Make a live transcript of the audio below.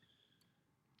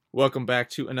Welcome back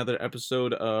to another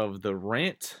episode of The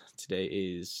Rant. Today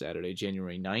is Saturday,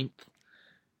 January 9th,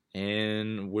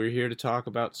 and we're here to talk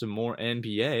about some more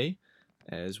NBA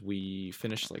as we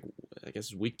finish, I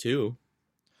guess, week 2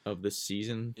 of this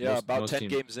season. Yeah, about 10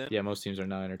 games in. Yeah, most teams are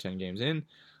 9 or 10 games in.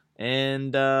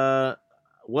 And,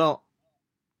 well,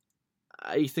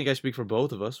 I think I speak for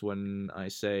both of us when I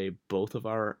say both of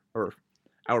our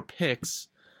picks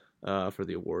for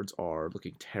the awards are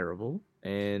looking terrible.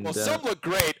 And Well, some look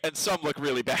great and some look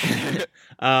really bad.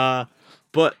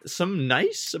 But some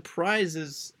nice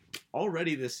surprises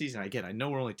already this season. Again, I know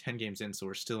we're only 10 games in, so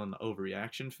we're still in the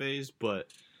overreaction phase,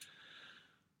 but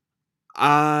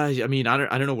I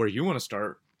don't know where you want to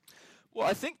start. Well,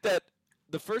 I think that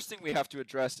the first thing we have to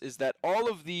address is that all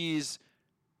of these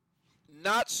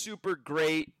not super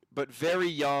great but very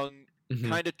young,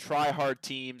 kind of try-hard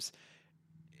teams,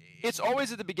 it's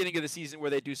always at the beginning of the season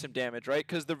where they do some damage, right?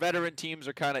 Because the veteran teams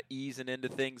are kind of easing into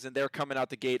things and they're coming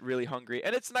out the gate really hungry.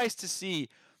 And it's nice to see,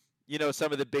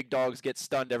 some of the big dogs get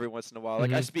stunned every once in a while.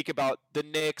 Like I speak about the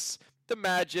Knicks, the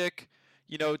Magic,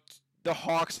 the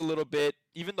Hawks a little bit,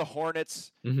 even the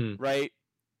Hornets, right?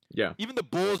 Yeah. Even the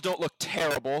Bulls don't look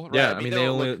terrible, right?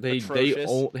 Yeah, they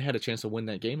had a chance to win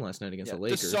that game last night against the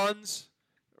Lakers. The Suns,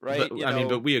 right?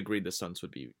 But we agreed the Suns would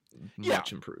be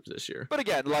much improved this year. But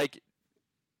again,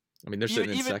 they're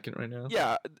sitting in second right now.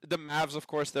 Yeah, the Mavs, of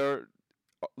course, they're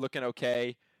looking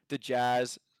okay. The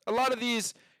Jazz, a lot of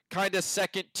these kind of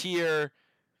second-tier,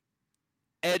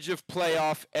 edge of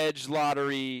playoff, edge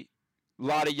lottery, a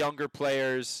lot of younger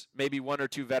players, maybe one or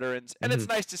two veterans. And it's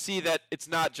nice to see that it's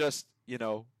not just,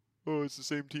 it's the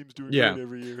same teams doing great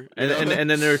every year. And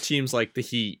then there are teams like the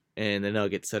Heat and the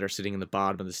Nuggets that are sitting in the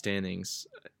bottom of the standings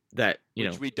that,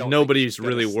 nobody's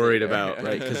really worried about,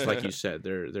 right? Because like you said,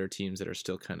 there are teams that are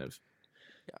still kind of...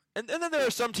 Yeah. And then there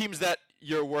are some teams that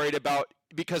you're worried about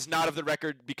because not of the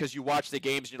record, because you watch the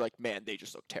games and you're like, man, they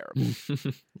just look terrible.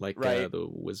 Like the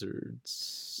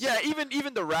Wizards. Yeah,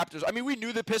 even the Raptors. I mean, we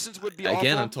knew the Pistons would be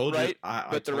Again, awful, I told right? you.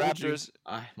 But the Raptors.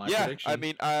 My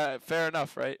prediction. Fair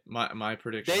enough, right? My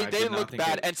prediction. They look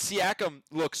bad, and Siakam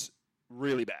looks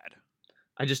really bad.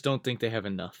 I just don't think they have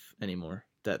enough anymore.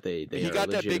 That they he got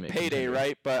that big payday,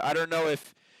 right? But I don't know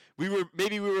if we were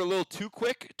a little too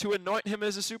quick to anoint him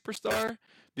as a superstar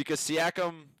because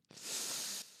Siakam,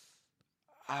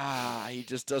 he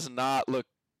just does not look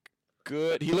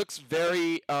good. He looks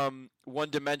very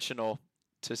one-dimensional,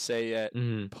 to say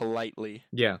it politely.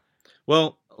 Yeah.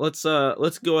 Well, let's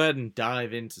go ahead and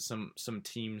dive into some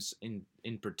teams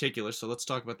in particular. So let's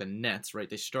talk about the Nets, right?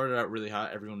 They started out really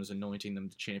hot. Everyone was anointing them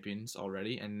the champions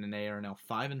already, and then they are now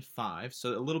 5-5.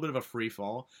 So a little bit of a free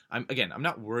fall. I'm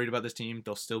not worried about this team.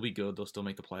 They'll still be good. They'll still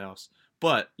make the playoffs.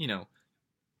 But,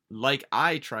 like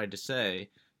I tried to say,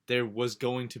 there was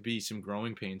going to be some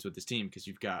growing pains with this team because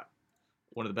you've got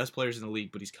one of the best players in the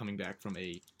league, but he's coming back from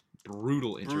a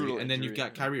brutal injury. And then you've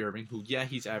got Kyrie Irving, who,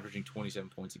 he's averaging 27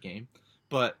 points a game,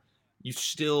 but you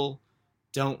still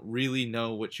don't really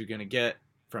know what you're going to get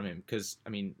from him. Because,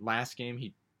 last game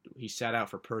he sat out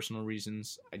for personal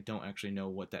reasons. I don't actually know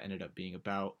what that ended up being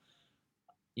about.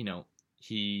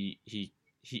 He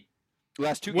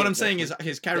last two what games, I'm saying actually, is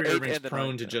his Kyrie Irving's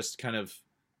prone to just kind of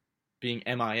being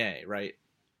MIA, right?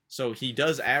 So he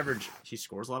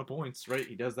scores a lot of points, right?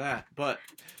 He does that, but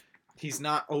he's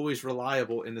not always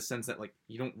reliable in the sense that,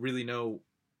 you don't really know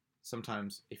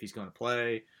sometimes if he's going to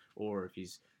play or if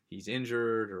he's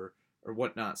injured or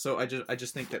whatnot. So I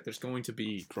just think that there's going to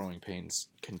be growing pains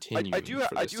continuing. I do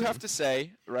have to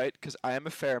say, right, because I am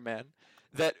a fair man,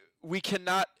 that we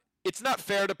cannot. It's not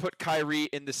fair to put Kyrie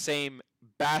in the same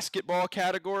basketball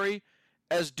category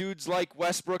as dudes like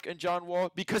Westbrook and John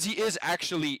Wall because he is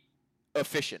actually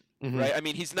efficient, right?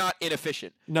 He's not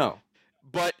inefficient. No,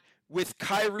 but with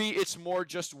Kyrie, it's more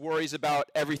just worries about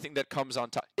everything that comes on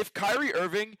top. If Kyrie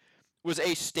Irving was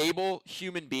a stable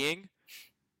human being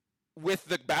with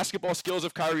the basketball skills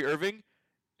of Kyrie Irving,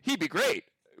 he'd be great.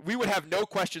 We would have no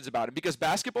questions about him because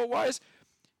basketball-wise,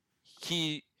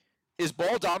 he is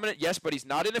ball dominant, yes, but he's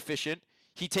not inefficient.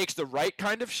 He takes the right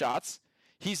kind of shots.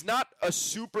 He's not a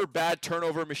super bad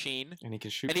turnover machine. And he can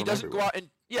shoot. And he doesn't go out and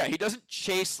he doesn't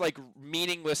chase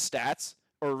meaningless stats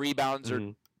or rebounds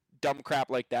or dumb crap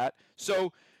like that.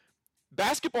 So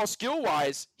basketball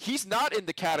skill-wise, he's not in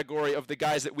the category of the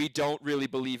guys that we don't really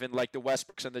believe in, like the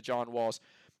Westbrooks and the John Walls.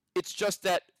 It's just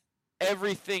that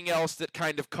everything else that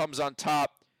kind of comes on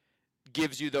top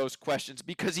gives you those questions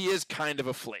because he is kind of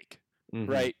a flake,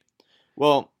 right?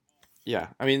 Well, yeah.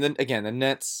 Then again, the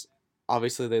Nets,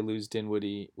 obviously they lose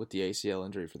Dinwiddie with the ACL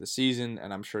injury for the season,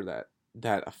 and I'm sure that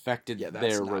affected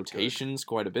their rotations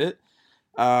quite a bit.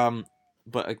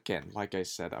 but again, like I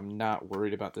said, I'm not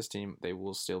worried about this team. They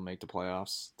will still make the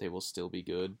playoffs. They will still be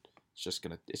good. It's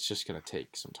just gonna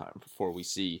take some time before we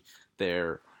see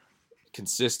their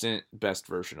consistent best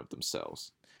version of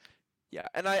themselves. Yeah,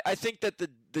 and I think that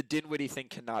the Dinwiddie thing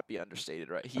cannot be understated,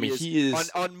 right? I mean, Is he is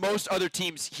on most other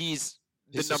teams he's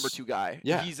the number 2 guy.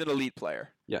 Yeah. He's an elite player.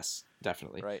 Yes,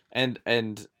 definitely. Right. And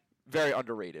very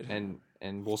underrated.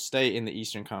 And we'll stay in the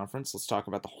Eastern Conference. Let's talk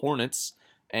about the Hornets.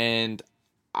 And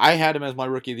I had him as my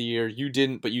rookie of the year. You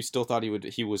didn't, but you still thought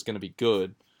he was going to be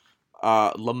good.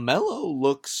 LaMelo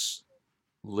looks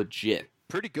legit.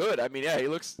 Pretty good. I mean, yeah,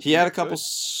 He had a couple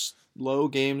slow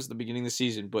games at the beginning of the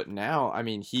season, but now, I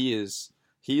mean, he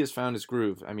has found his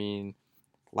groove. I mean,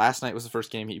 last night was the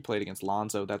first game he played against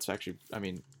Lonzo. That's actually, I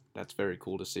mean, that's very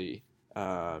cool to see,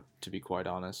 to be quite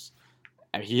honest.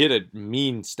 I mean, he hit a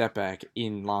mean step back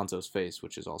in Lonzo's face,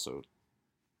 which is also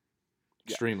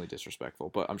extremely disrespectful,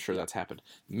 but I'm sure that's happened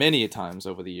many a times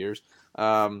over the years.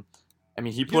 I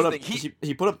mean, he put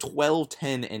up 12,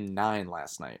 10, and 9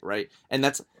 last night, right?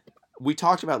 And we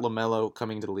talked about LaMelo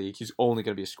coming to the league. He's only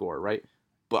going to be a scorer, right?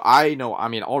 But I've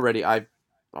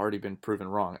already been proven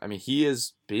wrong. I mean, he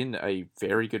has been a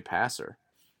very good passer.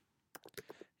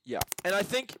 Yeah, and I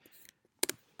think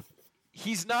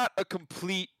he's not a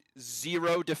complete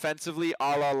zero defensively,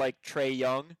 a la like Trae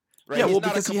Young, right? Yeah, well,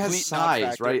 because he has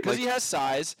size, right? Because he has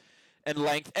size and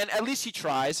length, and at least he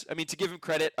tries. I mean, to give him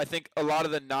credit, I think a lot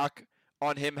of the knock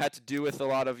on him had to do with a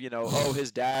lot of,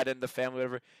 his dad and the family,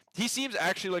 whatever. He seems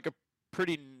actually like a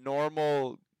pretty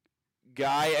normal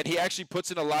guy, and he actually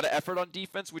puts in a lot of effort on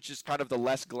defense, which is kind of the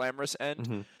less glamorous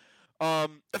end.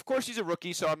 Mm-hmm. Of course, he's a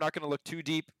rookie, so I'm not going to look too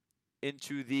deep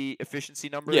into the efficiency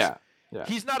numbers. Yeah.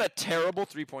 He's not a terrible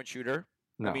three-point shooter.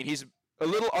 No. I mean, he's a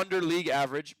little under league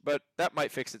average, but that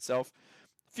might fix itself.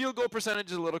 Field goal percentage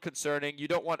is a little concerning. You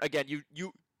don't want, again,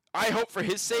 I hope for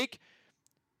his sake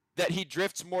that he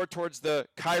drifts more towards the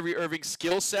Kyrie Irving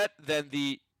skill set than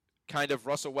the kind of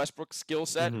Russell Westbrook skill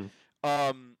set,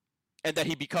 and that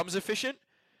he becomes efficient.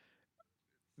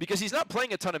 Because he's not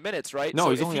playing a ton of minutes, right? No, so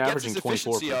he's only averaging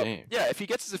 24 per game. Yeah, if he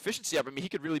gets his efficiency up, I mean, he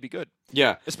could really be good.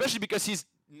 Yeah. Especially because he's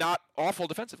not awful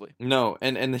defensively. No,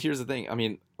 and here's the thing. I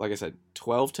mean, like I said,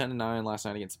 12, 10, and 9 last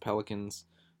night against the Pelicans.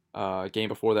 Game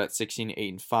before that, 16, 8,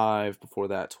 and 5. Before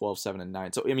that, 12, 7, and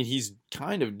 9. So, I mean, he's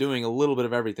kind of doing a little bit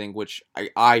of everything, which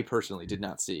I personally did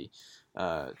not see,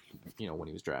 when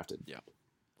he was drafted. Yeah.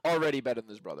 Already better than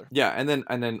his brother. Yeah, and then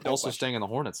No also question. staying on the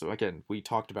Hornets. So again, we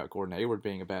talked about Gordon Hayward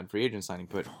being a bad free agent signing,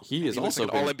 but he is looks also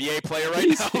like an all-NBA player right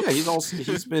now. Yeah,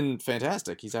 he's been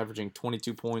fantastic. He's averaging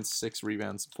 22 points, 6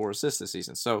 rebounds, 4 assists this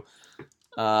season. So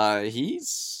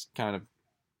he's kind of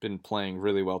been playing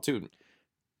really well too.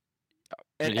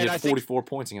 And he had 44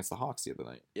 points against the Hawks the other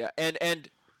night. Yeah, and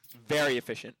very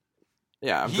efficient.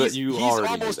 Yeah, but you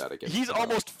already knew that again. He's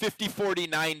almost 50, 40,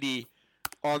 90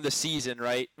 on the season,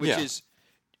 right? Which is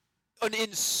an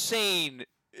insane,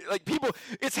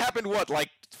 it's happened,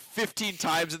 15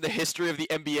 times in the history of the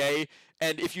NBA,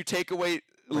 and if you take away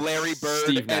Larry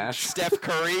Bird and Steph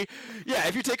Curry,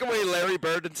 if you take away Larry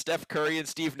Bird and Steph Curry and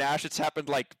Steve Nash, it's happened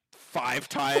 5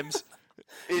 times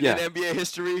in NBA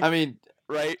history. I mean,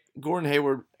 right? Gordon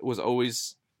Hayward was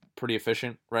always pretty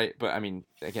efficient, right? But I mean,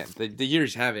 again, the year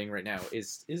he's having right now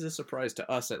is a surprise to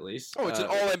us at least. Oh, it's an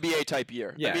all-NBA type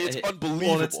year. Yeah, I mean, it's unbelievable.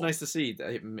 Well, and it's nice to see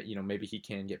that maybe he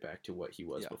can get back to what he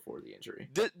was before the injury.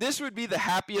 This would be the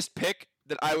happiest pick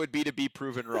that I would be to be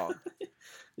proven wrong.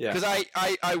 Yeah, because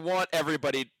I want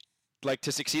everybody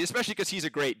to succeed, especially because he's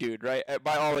a great dude, right?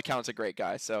 By all accounts, a great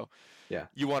guy. So yeah,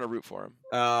 you want to root for him.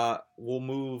 We'll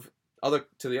move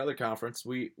to the other conference.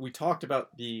 We talked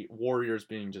about the Warriors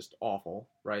being just awful,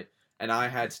 right? And I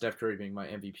had Steph Curry being my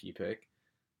MVP pick,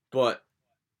 but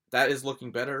that is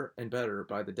looking better and better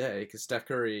by the day because Steph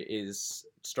Curry is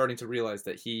starting to realize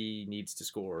that he needs to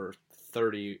score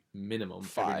 30 minimum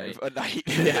 5 a night.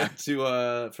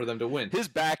 for them to win. His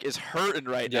back is hurting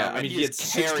right now. I mean, he had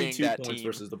 62 that points team.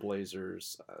 versus the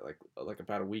Blazers like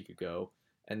about a week ago,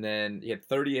 and then he had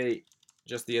 38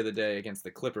 just the other day against the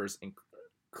Clippers,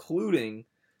 including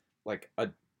a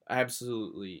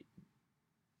absolutely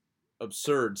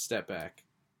absurd step back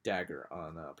dagger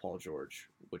on Paul George,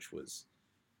 which was,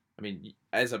 I mean,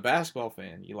 as a basketball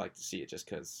fan, you like to see it just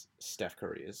because Steph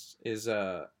Curry is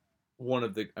one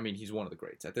of the, I mean, he's one of the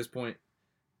greats at this point.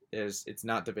 It's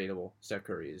not debatable. Steph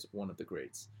Curry is one of the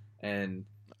greats, and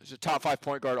he's a top 5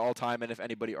 point guard all time. And if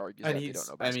anybody argues that, they don't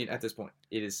know basketball. I mean, at this point,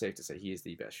 it is safe to say he is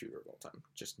the best shooter of all time.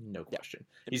 Just no question.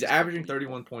 He's averaging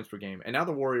 31 points per game, and now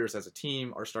the Warriors as a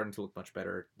team are starting to look much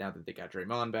better now that they got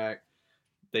Draymond back.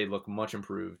 They look much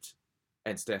improved,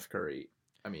 and Steph Curry.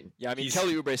 I mean,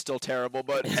 Kelly Oubre is still terrible,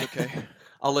 but it's okay.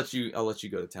 I'll let you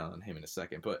go to town on him in a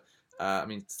second. But I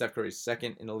mean, Steph Curry's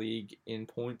second in the league in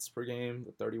points per game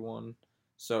with 31.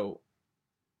 So,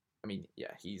 I mean,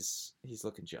 yeah, he's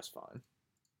looking just fine.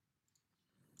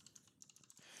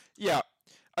 Yeah,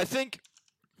 I think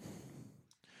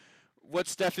what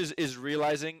Steph is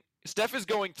realizing, Steph is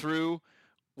going through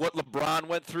what LeBron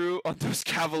went through on those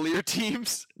Cavalier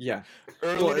teams. Yeah.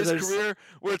 Early in his career,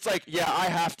 where it's like, yeah, I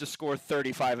have to score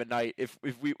 35 a night if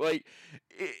we like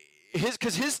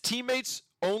because his teammates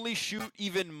only shoot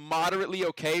even moderately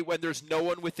okay when there's no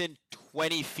one within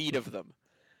 20 feet of them.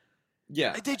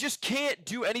 Yeah. They just can't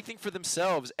do anything for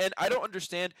themselves, and I don't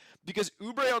understand because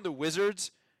Oubre on the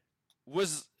Wizards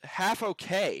was half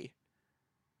okay.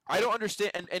 I don't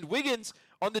understand, and Wiggins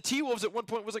on the T-Wolves at one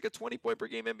point was like a 20-point per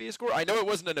game NBA score. I know it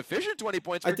wasn't an efficient 20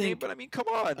 points per game, but I mean, come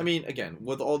on. I mean, again,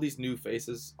 with all these new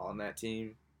faces on that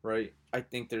team, right, I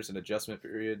think there's an adjustment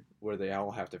period where they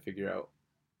all have to figure out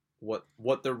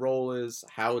what their role is,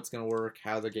 how it's going to work,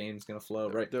 how the game's going to flow,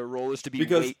 right? Their role is to be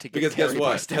because guess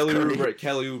what? Kelly Oubre,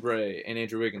 Oubre and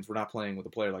Andrew Wiggins were not playing with a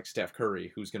player like Steph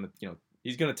Curry, who's going to,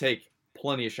 he's going to take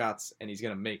plenty of shots and he's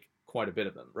going to make quite a bit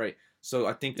of them, right? So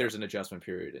I think there's an adjustment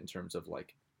period in terms of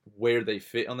like where they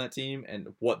fit on that team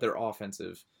and what their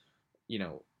offensive,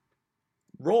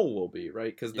 role will be,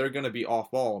 right? Because they're going to be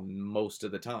off ball most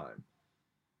of the time.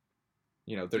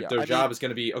 Their job is going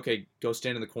to be, okay, go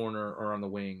stand in the corner or on the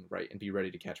wing, right, and be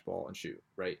ready to catch ball and shoot,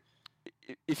 right?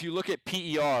 If you look at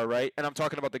PER, right, and I'm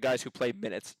talking about the guys who play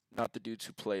minutes, not the dudes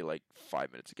who play like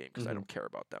 5 minutes a game because I don't care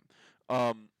about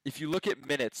them. If you look at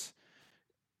minutes,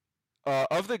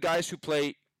 of the guys who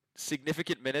play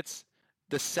significant minutes,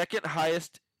 the second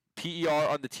highest PER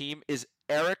on the team is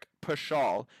Eric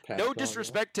Pascal. No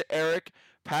disrespect to Eric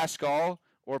Pascal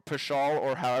or Pascal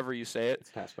or however you say it.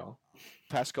 It's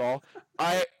Pascal.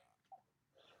 I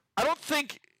don't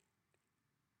think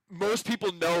most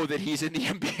people know that he's in the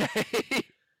NBA.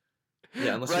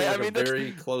 Yeah, unless right? you're a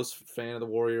very close fan of the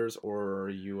Warriors or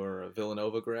you are a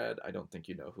Villanova grad, I don't think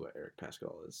you know who Eric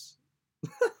Pascal is.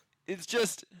 It's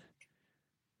just,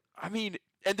 I mean,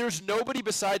 and there's nobody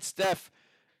besides Steph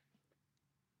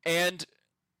and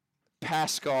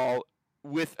Pascal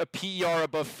with a PER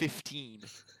above 15.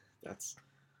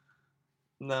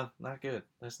 No, not good.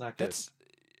 That's not good.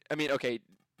 I mean, okay,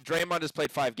 Draymond has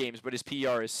played 5 games, but his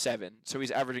PER is 7, so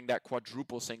he's averaging that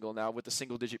quadruple single now with a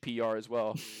single-digit PER as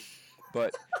well.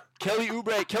 But Kelly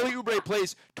Oubre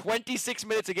plays 26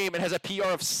 minutes a game and has a PR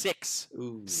of 6.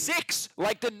 Ooh. 6,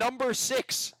 like the number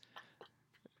 6.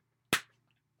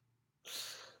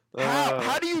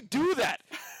 How do you do that?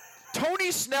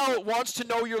 Tony Snell wants to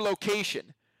know your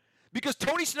location because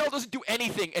Tony Snell doesn't do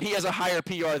anything and he has a higher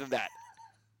PR than that.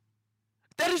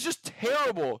 That is just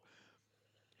terrible.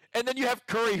 And then you have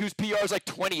Curry whose PR is like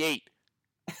 28.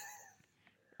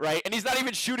 Right? And he's not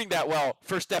even shooting that well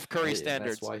for Steph Curry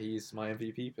standards. That's why he's my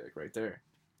MVP pick right there.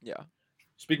 Yeah.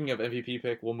 Speaking of MVP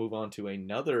pick, we'll move on to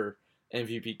another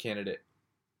MVP candidate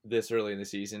this early in the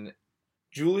season.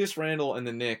 Julius Randle and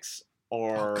the Knicks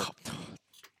are...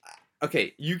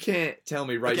 Okay, you can't tell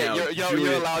me right now...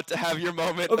 You're allowed to have your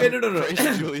moment. Okay, no.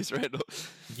 Julius Randle.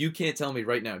 You can't tell me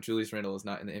right now Julius Randle is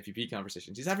not in the MVP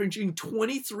conversations. He's averaging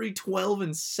 23, 12,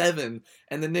 and 7,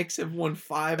 and the Knicks have won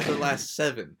 5 of their last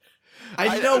 7.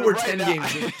 I know we're 10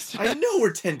 games in. I know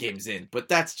we're 10 games in, but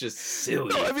that's just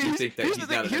silly. No, I mean, you think that he's not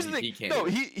an MVP candidate. No,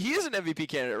 he is an MVP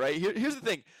candidate, right? Here's the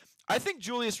thing. I think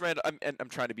Julius Randle, I'm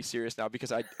trying to be serious now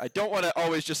because I don't want to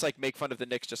always just like make fun of the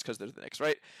Knicks just because they're the Knicks,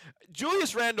 right?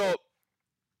 Julius Randle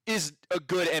is a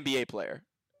good NBA player.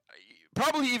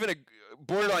 Probably even a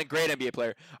borderline great NBA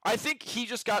player. I think he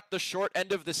just got the short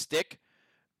end of the stick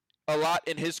a lot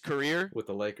in his career. With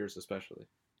the Lakers especially.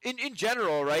 In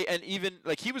general, right? And even,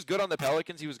 like, he was good on the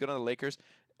Pelicans. He was good on the Lakers.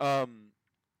 I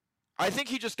think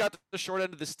he just got the short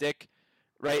end of the stick,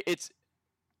 right?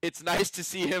 It's nice to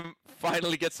see him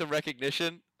finally get some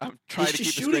recognition. I'm trying to keep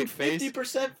a straight face. He's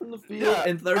shooting 50% from the field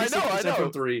and 36%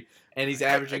 from 3, and he's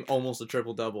averaging almost a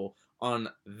triple-double on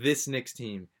this Knicks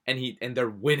team, and they're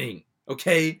winning.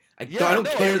 Okay? I don't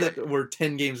care that we're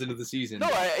 10 games into the season. No,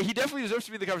 he definitely deserves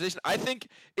to be in the conversation. I think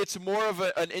it's more of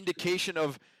an indication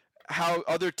of how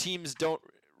other teams don't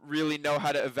really know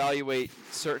how to evaluate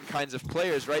certain kinds of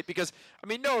players, right? Because, I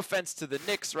mean, no offense to the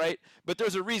Knicks, right? But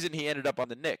there's a reason he ended up on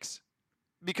the Knicks.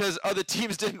 Because other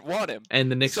teams didn't want him. And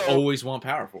the Knicks always want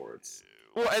power forwards.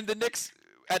 Well, and the Knicks,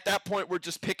 at that point, were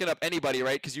just picking up anybody,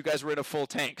 right? Because you guys were in a full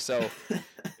tank, so...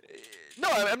 No,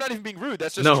 I'm not even being rude.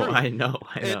 That's just true. No, I know.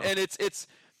 And it's...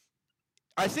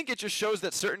 I think it just shows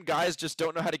that certain guys just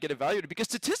don't know how to get evaluated. Because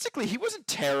statistically, he wasn't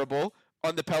terrible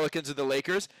on the Pelicans or the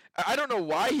Lakers. I don't know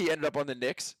why he ended up on the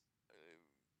Knicks.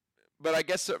 but I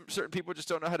guess certain people just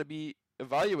don't know how to be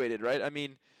evaluated, right? I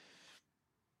mean,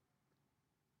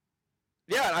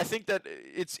 yeah, and I think that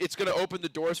it's going to open the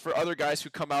doors for other guys who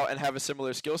come out and have a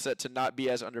similar skill set to not be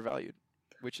as undervalued,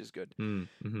 which is good.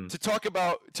 Mm-hmm.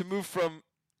 To move from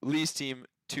Lee's team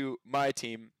to my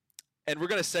team, and we're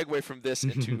going to segue from this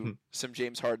into some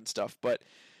James Harden stuff. But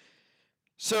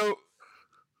so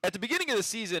at the beginning of the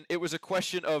season, it was a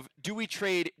question of, do we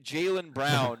trade Jaylen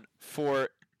Brown for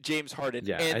James Harden?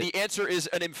 Yeah, and the answer is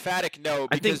an emphatic no,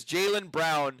 because Jaylen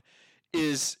Brown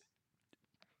is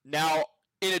now,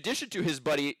 in addition to his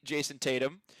buddy Jason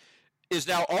Tatum, is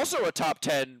now also a top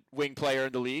 10 wing player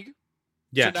in the league.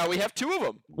 Yeah. So now we have two of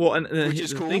them. Well, and which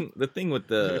is cool. The thing with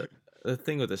the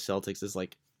Celtics is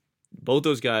like both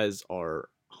those guys are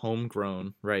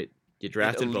homegrown, right? You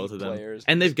drafted both of them,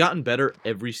 and they've gotten better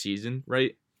every season,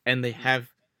 right? And they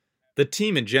have the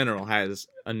team in general has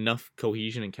enough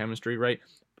cohesion and chemistry, right?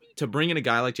 To bring in a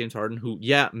guy like James Harden, who,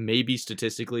 maybe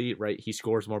statistically, right, he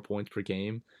scores more points per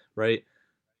game, right?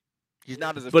 He's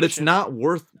not as efficient. But it's not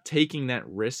worth taking that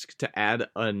risk to add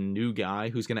a new guy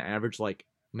who's going to average like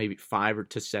maybe 5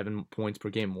 to 7 points per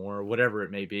game more, or whatever it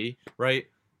may be, right?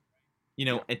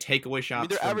 And take away shots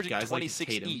they're from averaging guys 26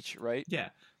 like Tatum each, right? Yeah,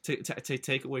 to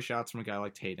take away shots from a guy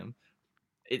like Tatum,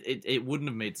 it wouldn't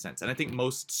have made sense. And I think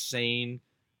most sane,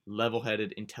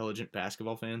 level-headed, intelligent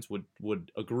basketball fans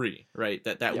would agree, right?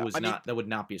 That would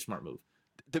not be a smart move.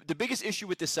 The biggest issue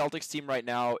with the Celtics team right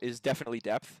now is definitely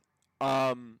depth.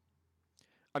 I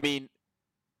mean,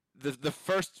 the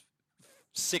first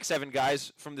 6-7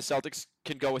 guys from the Celtics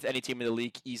can go with any team in the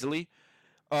league easily.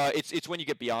 It's when you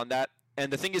get beyond that.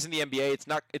 And the thing is, in the NBA,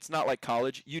 it's not like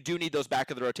college. You do need those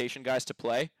back of the rotation guys to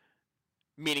play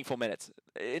meaningful minutes,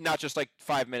 not just like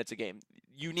 5 minutes a game.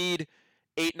 You need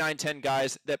 8, 9, 10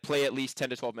 guys that play at least 10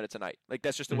 to 12 minutes a night. Like,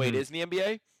 that's just the way it is in the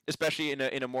NBA, especially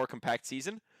in a more compact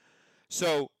season.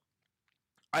 So,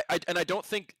 I don't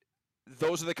think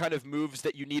those are the kind of moves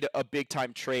that you need a big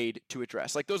time trade to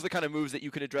address. Like, those are the kind of moves that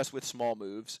you can address with small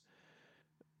moves,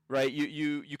 right?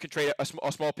 You can trade a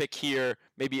small pick here,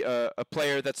 maybe a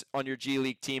player that's on your G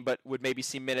League team but would maybe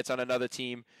see minutes on another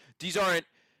team. These aren't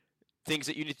things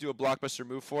that you need to do a blockbuster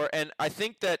move for. And I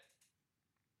think that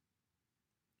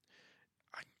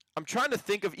I'm trying to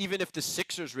think of even if the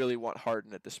Sixers really want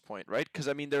Harden at this point, right? Because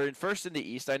I mean, they're in first in the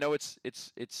East. I know it's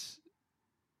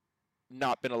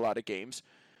not been a lot of games,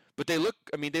 but they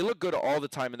look good all the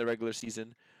time in the regular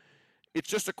season. It's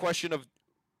just a question of,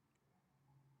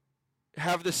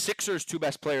 have the Sixers' two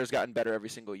best players gotten better every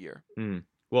single year?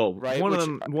 Well, right? One of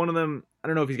them, I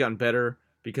don't know if he's gotten better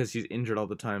because he's injured all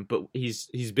the time, but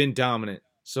he's been dominant.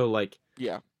 So like,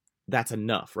 that's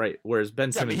enough, right? Whereas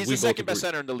Ben Simmons, he's the second best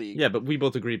center in the league. Yeah, but we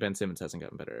both agree Ben Simmons hasn't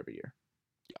gotten better every year,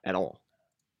 at all.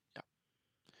 Yeah,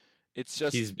 it's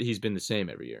just he's been the same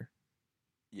every year.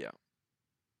 Yeah.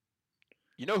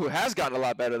 You know who has gotten a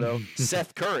lot better though?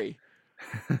 Seth Curry.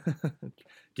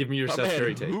 Give me your Seth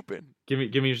Curry take.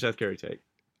 Give me your Seth Curry take.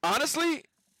 Honestly,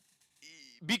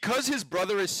 because his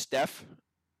brother is Steph,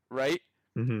 right?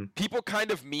 People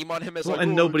kind of meme on him as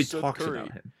and nobody talks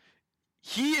about him.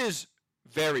 He is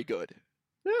very good.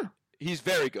 Yeah, he's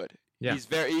very good. Yeah,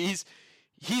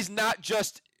 he's not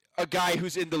just a guy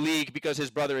who's in the league because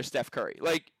his brother is Steph Curry.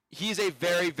 Like, he's a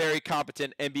very, very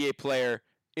competent NBA player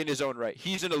in his own right.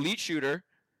 He's an elite shooter,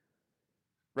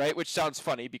 right? Which sounds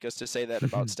funny because to say that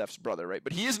about Steph's brother, right?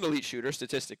 But he is an elite shooter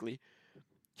statistically.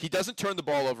 He doesn't turn the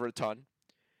ball over a ton.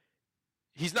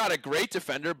 He's not a great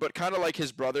defender, but kind of like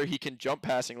his brother, he can jump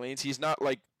passing lanes. He's not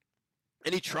like,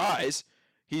 and he tries.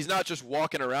 He's not just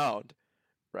walking around,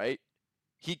 right?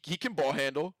 He can ball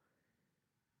handle.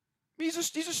 He's a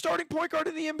starting point guard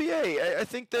in the NBA. I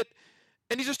think that,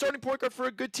 and he's a starting point guard for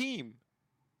a good team,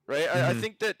 right? I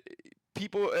think that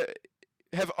people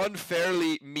have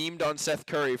unfairly memed on Seth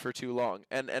Curry for too long,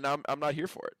 and I'm not here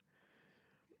for it.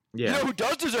 Yeah. You know who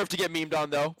does deserve to get memed on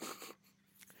though?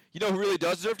 You know who really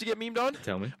does deserve to get memed on?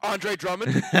 Tell me. Andre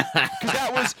Drummond. Because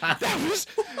that was,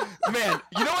 man,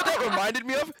 you know what that reminded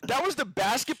me of? That was the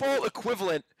basketball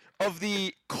equivalent of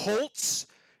the Colts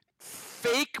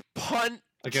fake punt,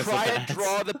 try and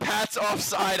draw the Pats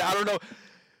offside. I don't know.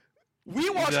 We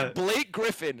watched Blake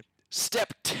Griffin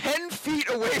step 10 feet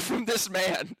away from this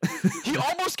man. He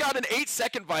almost got an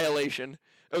 8-second violation.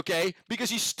 Okay, because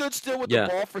he stood still with the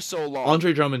ball for so long.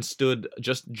 Andre Drummond stood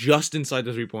just inside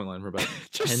the 3-point line for about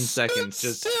 10 seconds,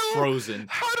 just frozen,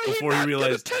 before he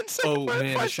realized, oh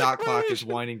man, the shot clock is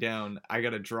winding down. I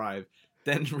gotta drive.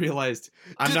 Then realized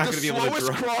I'm not gonna be able to drive.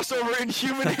 The slowest crossover in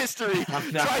human history.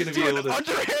 I'm not gonna be able to.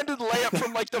 Underhanded layup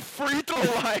from like the free throw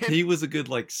line. He was a good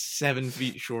 7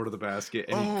 feet short of the basket,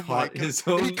 and he caught his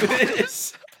own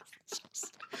miss.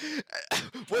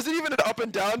 Was it even an up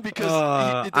and down because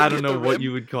it I didn't don't hit know the what rim?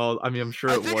 you would call. I mean, I'm sure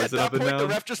I it think was at an that up and point the down.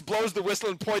 ref just blows the whistle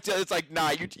and points at it. It's like,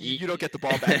 nah, you don't get the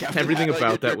ball back after everything that.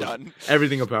 about Like, that you're was done.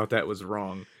 everything about that was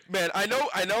wrong. Man, I know,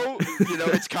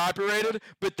 it's copyrighted,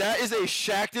 but that is a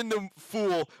Shaqtin' the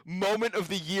Fool moment of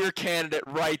the year candidate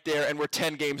right there, and we're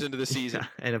 10 games into the season.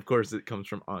 And of course, it comes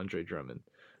from Andre Drummond,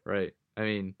 right? I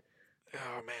mean,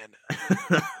 oh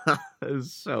man,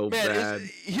 it's so man, bad.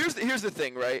 here's the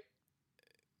thing, right?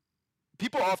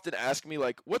 People often ask me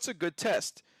like, what's a good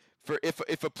test for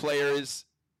if a player is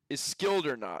skilled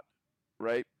or not,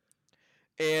 right?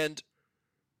 And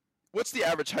what's the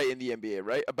average height in the NBA,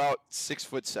 right? About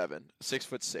 6'7",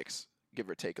 6'6", give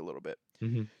or take a little bit.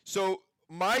 Mm-hmm. So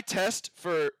my test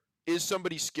for is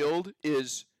somebody skilled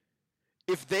is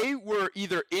if they were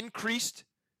either increased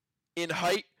in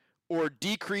height or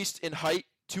decreased in height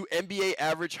to NBA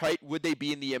average height, would they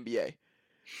be in the NBA?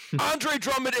 Andre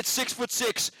Drummond at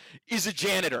 6'6" is a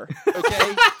janitor,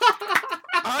 okay?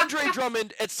 Andre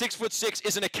Drummond at 6'6"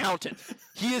 is an accountant.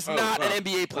 He is not an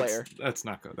NBA player. Let's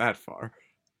not go that far.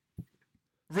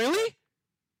 Really?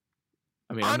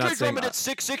 I mean, Andre I'm not saying Drummond at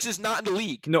 6'6" is not in the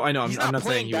league. No, I know. He's I'm not not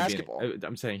saying playing he basketball. would be.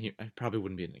 I'm saying he probably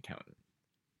wouldn't be an accountant.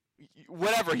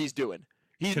 Whatever he's doing,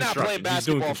 he's not playing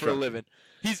Construction. basketball for a living.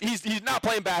 He's not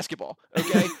playing basketball.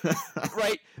 Okay,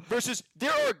 right? Versus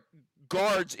there are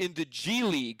guards in the G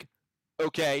League,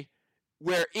 okay,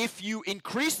 where if you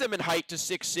increase them in height to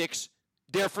 6'6",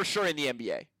 they're for sure in the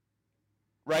NBA,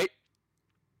 right?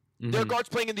 Mm-hmm. There are guards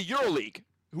playing in the EuroLeague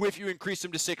who, if you increase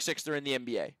them to 6'6", they're in the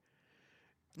NBA.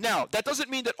 Now, that doesn't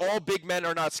mean that all big men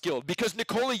are not skilled, because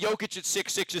Nikola Jokic at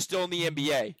 6'6" is still in the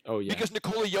NBA. Oh, yeah. Because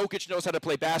Nikola Jokic knows how to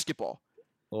play basketball.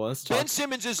 Well, let's talk. Ben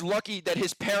Simmons is lucky that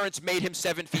his parents made him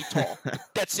 7 feet tall.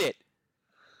 That's it.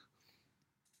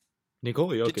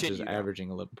 Nikola Jokic Continue is now. averaging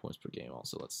 11 points per game.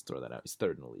 Also, let's throw that out. He's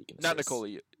third in the league in Not assists.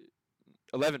 Nikola.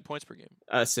 11 points per game.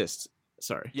 Assists.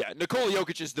 Sorry. Yeah, Nikola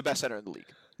Jokic is the best center in the league.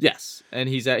 Yes, and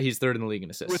he's third in the league in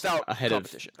assists, Without ahead of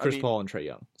competition. Chris Paul and Trae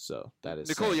Young. So that is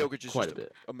Nikola Jokic is quite just a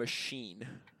bit. a machine.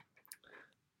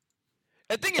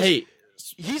 And the thing is, Hey,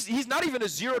 he's not even a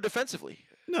zero defensively.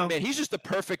 no, Man, he's just the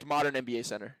perfect modern NBA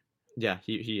center. yeah,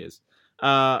 he is.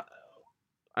 I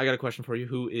got a question for you.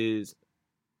 Who is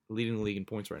leading the league in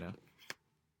points right now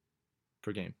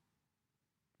per game?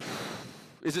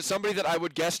 Is it somebody that I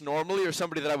would guess normally, or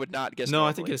somebody that I would not guess? No, normally?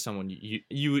 I think it's someone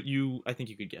you. I think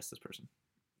you could guess this person.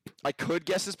 I could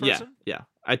guess this person. Yeah.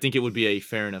 I think it would be a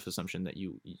fair enough assumption that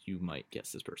you might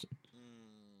guess this person.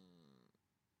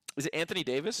 Is it Anthony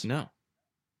Davis? No,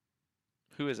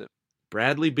 Who is it?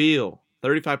 Bradley Beal.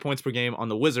 35 points per game on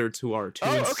the Wizards, who are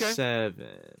 2-7.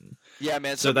 Yeah,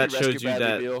 man. So that rescue shows you Bradley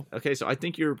that. Beal. Okay, so I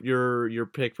think your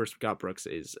pick for Scott Brooks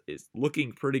is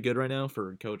looking pretty good right now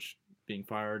for coach being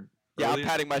fired. Yeah, early. I'm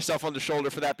patting myself on the shoulder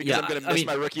for that because I'm going to miss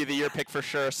my Rookie of the Year pick for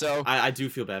sure. So I do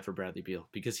feel bad for Bradley Beal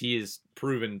because he is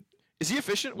proven. Is he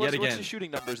efficient? What's his shooting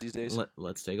numbers these days?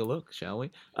 Let's take a look, shall we?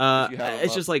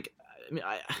 It's just like, I mean,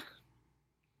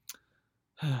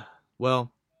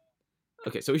 well,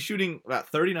 okay, so he's shooting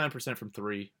about 39% from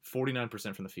 3,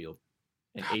 49% from the field,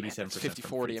 and 87%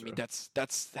 50-40. I mean, that's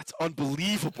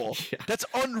unbelievable. Yeah. That's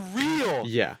unreal.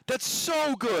 Yeah. That's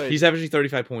so good. He's averaging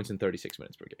 35 points in 36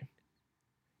 minutes per game.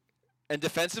 And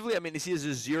defensively, I mean, is he a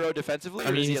zero defensively?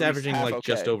 I mean, he's averaging like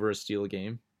just over. over a steal a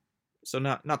game. So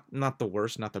not the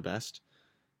worst, not the best.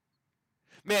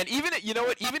 Man, even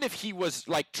if he was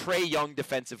like Trae Young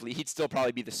defensively, he'd still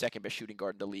probably be the second best shooting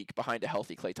guard in the league behind a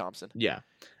healthy Klay Thompson. Yeah.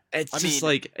 It's just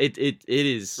like it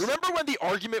is. Remember when the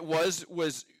argument was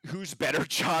who's better,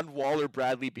 John Wall or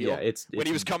Bradley Beal? Yeah, it's when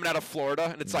he was coming out of Florida,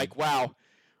 and it's like, wow,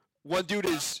 one dude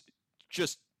is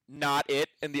just not it,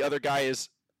 and the other guy is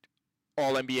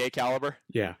all NBA caliber.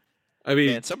 Yeah. I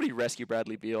mean, man, somebody rescue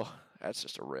Bradley Beal. That's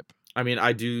just a rip. I mean,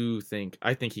 I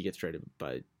think he gets traded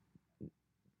by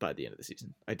the end of the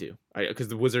season. I do. Because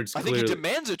the Wizards I think he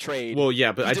demands a trade. Well,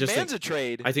 yeah, but he I just demands think, a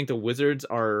trade. I think the Wizards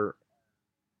are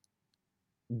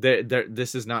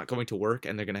this is not going to work,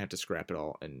 and they're going to have to scrap it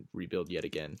all and rebuild yet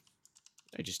again.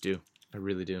 I just do. I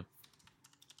really do.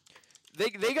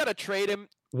 They got to trade him.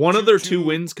 One of their 2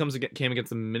 wins came against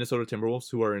the Minnesota Timberwolves,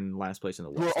 who are in last place in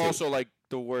the West. Who are also like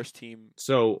the worst team.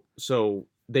 So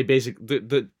they basically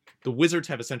the Wizards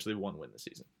have essentially 1 win this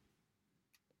season.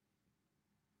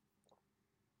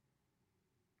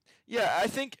 Yeah, I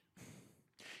think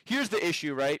here's the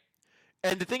issue, right?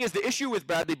 And the thing is, the issue with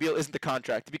Bradley Beal isn't the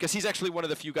contract, because he's actually one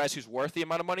of the few guys who's worth the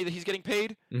amount of money that he's getting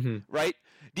paid, right?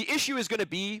 The issue is going to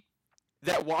be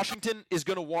that Washington is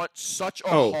going to want such a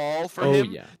haul for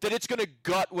him that it's going to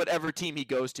gut whatever team he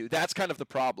goes to. That's kind of the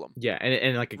problem. Yeah,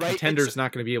 and like a contender's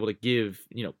not going to be able to give,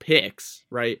 picks,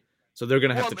 right? So they're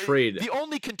going to have to trade. The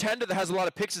only contender that has a lot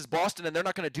of picks is Boston, and they're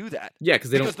not going to do that. Yeah,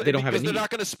 because they don't have a need. Because they're not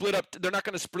going to split up. They're not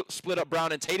going to split up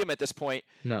Brown and Tatum at this point.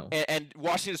 No. And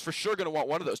Washington is for sure going to want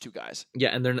one of those two guys.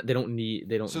 Yeah, and they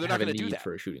don't So they're have not a going to do need that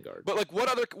for a shooting guard. But like,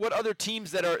 what other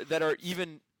teams that are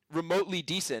even remotely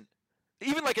decent?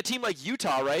 Even like a team like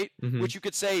Utah, right? Mm-hmm. Which you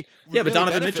could say. Yeah, but really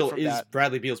Donovan Mitchell is that.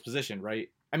 Bradley Beal's position, right?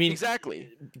 I mean, exactly.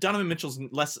 Donovan Mitchell's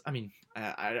less. I mean,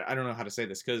 I don't know how to say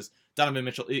this because Donovan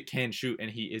Mitchell can shoot and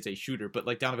he is a shooter, but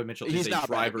like Donovan Mitchell is a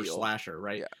driver slasher,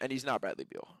 right? Yeah, and he's not Bradley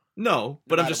Beal. No,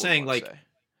 but I'm just saying like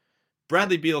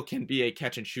Bradley Beal can be a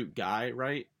catch and shoot guy,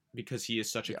 right? Because he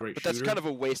is such a great shooter. But that's kind of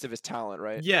a waste of his talent,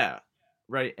 right? Yeah,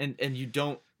 right. And you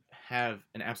don't have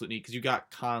an absolute need because you got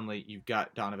Conley, you've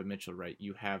got Donovan Mitchell, right?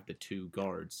 You have the two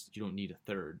guards. You don't need a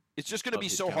third. It's just going to be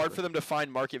so hard for them to find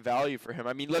market value for him.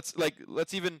 I mean, let's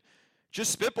even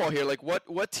just spitball here. Like,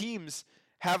 what teams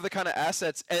have the kind of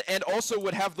assets and also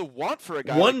would have the want for a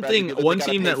guy? One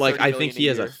team that like I think he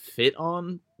has a fit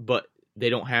on, but they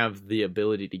don't have the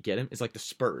ability to get him is like the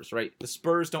Spurs, right? The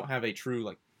Spurs don't have a true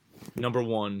like number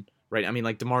one, right? I mean,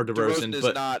 like DeMar DeRozan,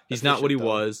 but he's not what he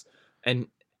was, and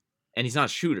he's not a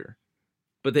shooter.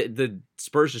 But the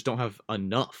Spurs just don't have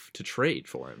enough to trade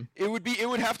for him. It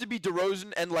would have to be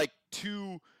DeRozan and like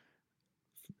two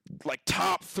like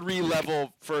top 3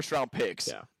 level first round picks.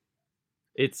 Yeah.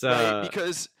 It's right?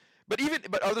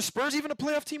 But are the Spurs even a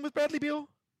playoff team with Bradley Beal?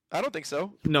 I don't think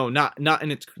so. No, not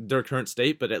in their current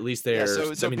state, but at least they're so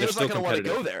I mean, Beal's they're still not going to want to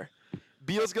competitive. go there.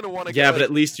 Beal's going to want to go. Yeah, but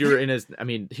at least you're in his. I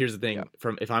mean, here's the thing.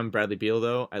 Yeah. If I'm Bradley Beal,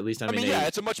 though, at least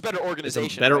it's a much better organization.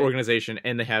 It's a better organization,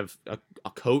 and they have a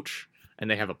coach, and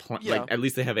they have a plan. Yeah. Like at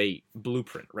least they have a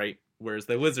blueprint, right? Whereas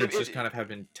the Wizards just kind of have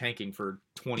been tanking for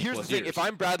 20 Here's plus the thing: years. if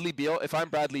I'm Bradley Beal,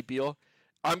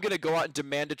 I'm going to go out and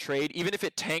demand a trade, even if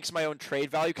it tanks my own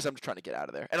trade value, because I'm just trying to get out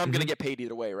of there, and I'm going to get paid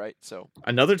either way, right? So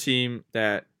another team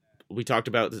that we talked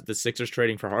about, the Sixers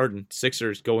trading for Harden,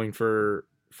 Sixers going for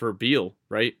Beal,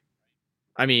 right?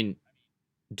 I mean,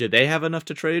 do they have enough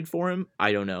to trade for him?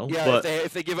 I don't know. Yeah, but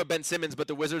if they give up Ben Simmons, but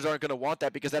the Wizards aren't going to want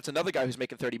that because that's another guy who's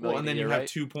making $30 million. Well, and then you have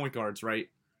 2 point guards, right?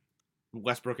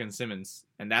 Westbrook and Simmons,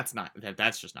 and that's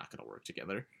just not going to work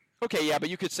together. Okay, yeah, but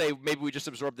you could say maybe we just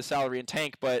absorb the salary and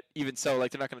tank, but even so,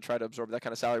 like they're not going to try to absorb that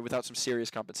kind of salary without some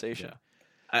serious compensation.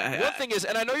 Yeah. One thing is,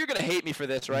 and I know you're going to hate me for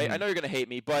this, right? Mm-hmm. I know you're going to hate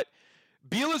me, but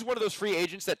Beal is one of those free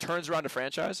agents that turns around a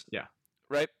franchise. Yeah.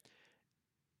 Right?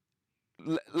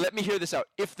 Let me hear this out.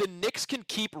 If the Knicks can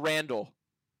keep Randall,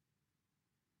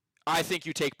 I think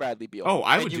you take Bradley Beal. Oh,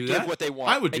 I would do that. And you give what they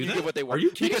want. I would do that. And you give what they want. Are you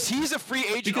kidding? Because he's a free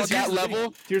agent on that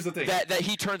level. Here's the thing. That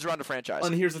he turns around a franchise.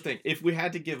 And here's the thing. If we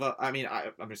had to give up, I mean,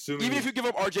 I'm assuming. Even if you give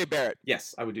up R.J. Barrett.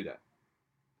 Yes, I would do that.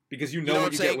 Because you know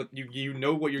what you get with you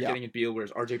know what you're getting in Beal,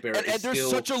 whereas R.J. Barrett is and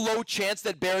there's such a low chance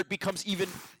that Barrett becomes even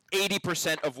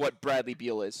 80% of what Bradley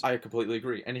Beal is. I completely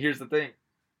agree. And here's the thing.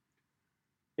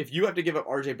 If you have to give up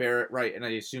R.J. Barrett, right, and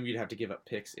I assume you'd have to give up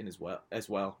picks as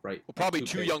well, right? Well, probably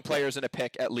 2 young players and a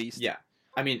pick at least. Yeah.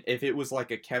 I mean, if it was like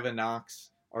a Kevin Knox,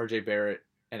 R.J. Barrett,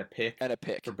 and a pick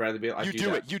for Bradley Beal, I'd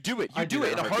do that. You do it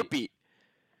in a heartbeat.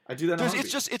 I do that in a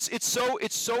heartbeat.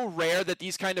 It's so rare that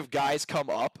these kind of guys come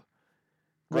up.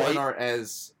 Right?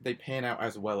 As they pan out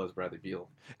as well as Bradley Beal.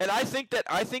 And I think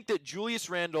that Julius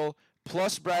Randle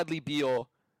plus Bradley Beal,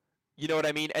 you know what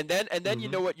I mean? And then Mm-hmm. you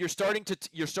know what, you're starting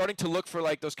to look for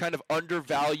like those kind of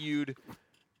undervalued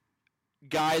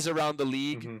guys around the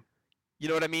league. Mm-hmm. You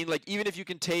know what I mean? Like even if you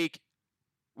can take,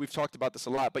 we've talked about this a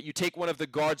lot, but you take one of the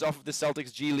guards off of the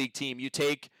Celtics G League team, you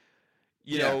take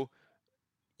you know,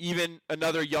 even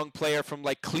another young player from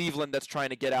like Cleveland that's trying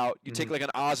to get out. You take like an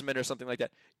Osman or something like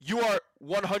that. You are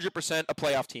 100% a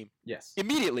playoff team. Yes.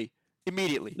 Immediately.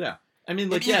 Yeah. I mean,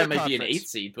 like, it might be an 8th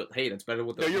seed, but hey, that's better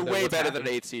with the. No, you're way better than an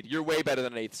 8th seed. You're way better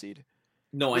than an 8th seed.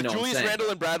 No, I know. Julius Randle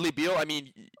and Bradley Beal, I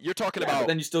mean, you're talking about. But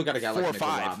then you still got a guy like Mitchell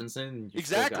 5. Robinson.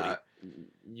 Exactly.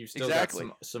 You still got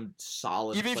some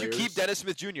solid. Even players. if you keep Dennis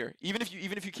Smith Jr. Even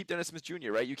if you keep Dennis Smith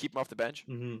Jr. Right, you keep him off the bench.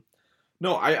 Mm-hmm.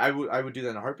 No, I would do that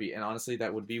in a heartbeat, and honestly,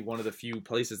 that would be one of the few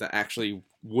places that actually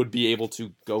would be able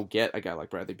to go get a guy like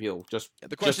Bradley Beal.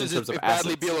 The question is if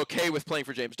Bradley Beal okay with playing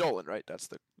for James Dolan, right? That's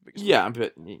the biggest. Yeah,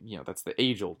 but that's the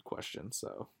age-old question,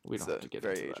 so we don't have to get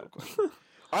into that. Question.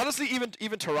 Honestly,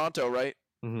 even Toronto, right?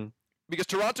 Mm-hmm. Because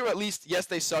Toronto, at least, yes,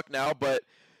 they suck now, but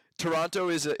Toronto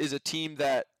is a team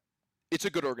that. It's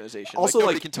a good organization. Also,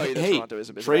 nobody can tell you that Toronto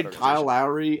is a trade Kyle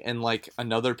Lowry and like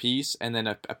another piece, and then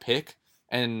a pick,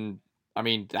 and I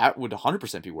mean that would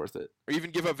 100% be worth it. Or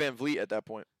even give up Van Vliet at that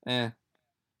point.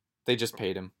 They just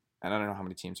paid him. And I don't know how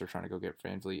many teams are trying to go get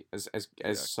VanVleet.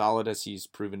 As solid as he's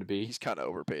proven to be. He's kind of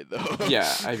overpaid, though.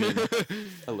 Yeah, I mean,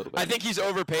 a little bit. I think he's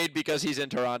overpaid because he's in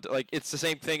Toronto. Like, it's the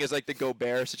same thing as, like, the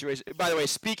Gobert situation. By the way,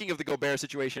 speaking of the Gobert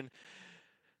situation,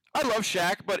 I love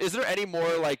Shaq, but is there any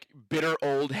more, like, bitter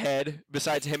old head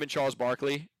besides him and Charles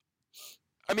Barkley?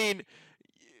 I mean,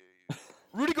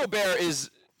 Rudy Gobert is,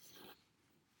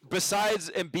 besides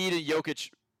Embiid and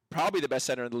Jokic, probably the best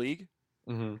center in the league.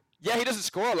 Mm-hmm. Yeah, he doesn't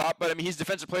score a lot, but I mean, he's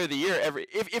Defensive Player of the Year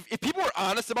if people were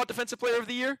honest about Defensive Player of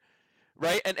the Year,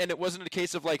 right? And it wasn't a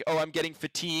case of like, oh, I'm getting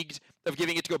fatigued of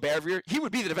giving it to Gobert every year. He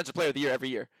would be the Defensive Player of the Year every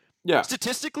year. Yeah.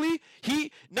 Statistically,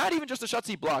 he not even just the shots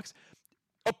he blocks.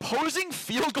 Opposing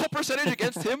field goal percentage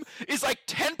against him is like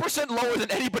 10% lower than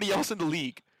anybody else in the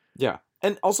league. Yeah.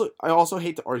 And also, I also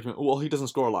hate the argument, well, he doesn't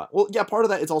score a lot. Well, yeah, part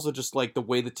of that is also just like the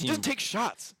way the team... He doesn't take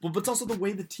shots. Well, but it's also the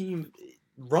way the team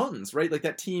runs, right? Like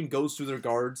that team goes through their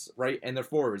guards, right, and their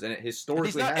forwards, and it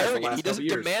historically and he's not has arrogant. The last he doesn't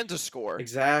years. demand to score.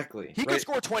 Exactly. He could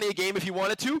score 20 a game if he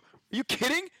wanted to. Are you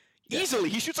kidding? Yeah. Easily.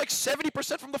 He shoots like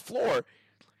 70% from the floor.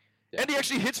 Yeah. And he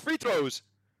actually hits free throws.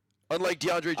 Unlike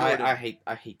DeAndre Jordan. I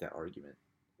hate that argument.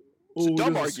 It's a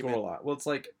dumb argument. Score a lot. Well, it's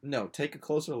like, no, take a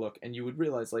closer look and you would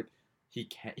realize like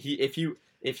if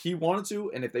he wanted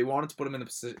to, and if they wanted to put him in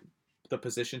the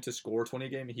position to score 20 a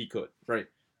game, he could, right?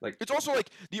 Like, it's also like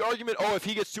the argument, oh, if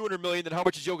he gets $200 million, then how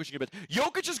much is Jokic going to get?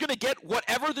 Jokic is going to get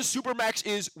whatever the Supermax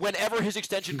is whenever his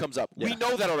extension comes up. Yeah. We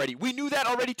know that already. We knew that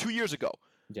already 2 years ago.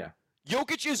 Yeah.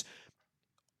 Jokic is,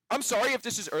 I'm sorry if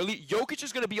this is early, Jokic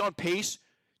is going to be on pace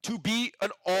to be an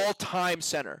all-time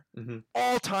center. Mm-hmm.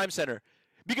 All-time center.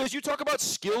 Because you talk about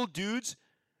skilled dudes,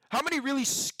 how many really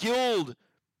skilled,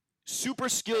 super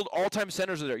skilled all-time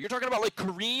centers are there? You're talking about like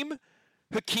Kareem,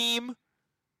 Hakeem,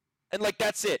 and like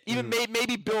that's it. Even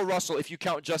maybe Bill Russell if you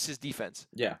count just his defense.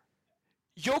 Yeah.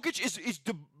 Jokic is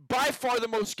by far the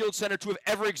most skilled center to have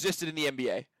ever existed in the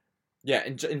NBA. Yeah,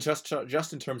 and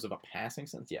just in terms of a passing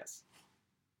sense, yes.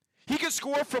 He can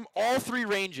score from all three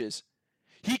ranges.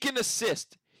 He can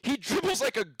assist. He dribbles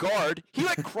like a guard. He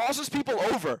like crosses people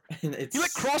over. He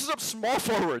like crosses up small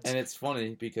forwards. And it's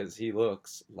funny because he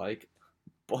looks like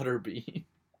Butterbean.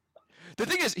 The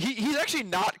thing is, he's actually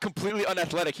not completely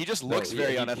unathletic. He just looks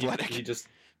very unathletic. He just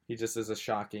is a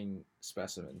shocking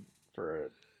specimen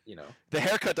for, you know. The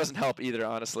haircut doesn't help either,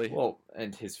 honestly. Well,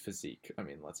 and his physique. I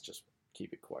mean, let's just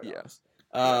keep it quite honest.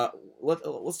 Yeah.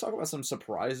 Let's talk about some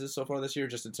surprises so far this year,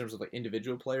 just in terms of like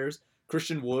individual players.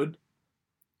 Christian Wood.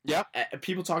 Yeah.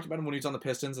 People talked about him when he was on the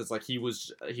Pistons. It's like he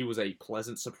was a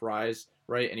pleasant surprise,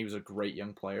 right? And he was a great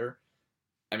young player.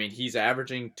 I mean, he's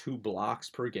averaging 2 blocks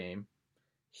per game.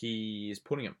 He's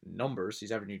putting up numbers.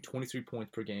 He's averaging 23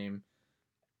 points per game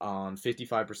on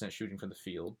 55% shooting from the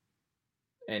field.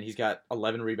 And he's got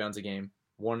 11 rebounds a game,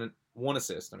 one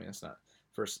assist. I mean, that's not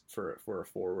for a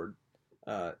forward.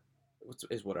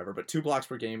 Is whatever, but 2 blocks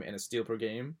per game and a steal per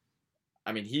game.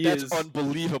 I mean, that's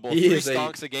unbelievable. 3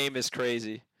 stonks a game is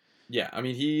crazy. Yeah, I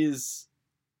mean, he is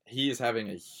having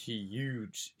a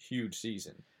huge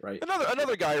season, right?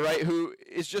 Another guy, right, who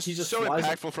is just so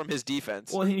impactful from his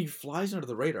defense. Well, he flies under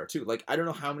the radar too. Like, I don't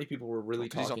know how many people were really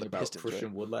talking about Pistons,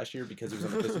 Christian Wood last year because he was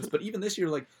on the Pistons, but even this year,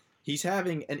 like, he's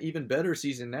having an even better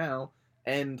season now,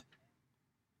 and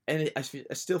I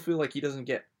still feel like he doesn't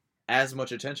get as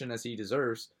much attention as he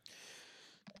deserves.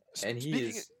 And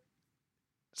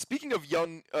Speaking of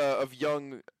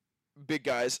young big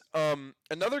guys,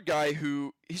 another guy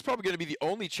who he's probably going to be the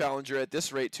only challenger at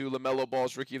this rate to LaMelo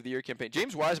Ball's Rookie of the Year campaign.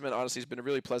 James Wiseman, honestly, has been a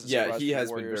really pleasant surprise. Yeah, he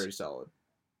has been very solid.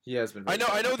 He has been. I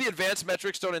know the advanced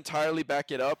metrics don't entirely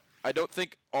back it up. I don't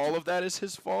think all of that is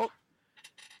his fault.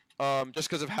 Just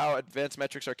because of how advanced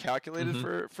metrics are calculated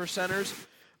for centers.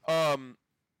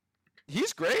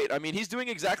 He's great. I mean, he's doing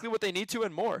exactly what they need to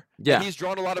and more. Yeah. And he's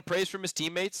drawn a lot of praise from his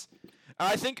teammates.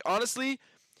 I think, honestly,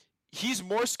 he's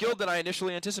more skilled than I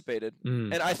initially anticipated.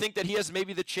 And I think that he has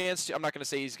maybe the chance to, I'm not going to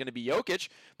say he's going to be Jokic,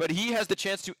 but he has the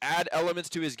chance to add elements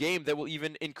to his game that will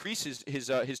even increase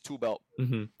his tool belt.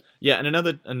 Mm-hmm. Yeah, and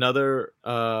another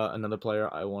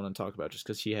player I want to talk about just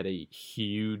because he had a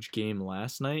huge game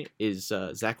last night is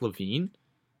Zach LaVine.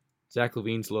 Zach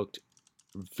LaVine's looked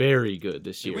very good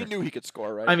this year. We knew he could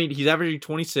score, right? I mean, he's averaging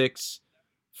 26,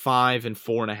 5, and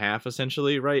 4.5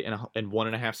 essentially, right? And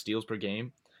 1.5 steals per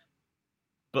game.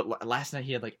 But last night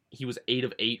he was 8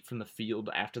 of 8 from the field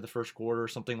after the first quarter or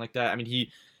something like that. I mean,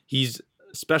 he's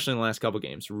especially in the last couple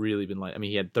games really been like. I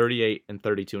mean, he had 38 and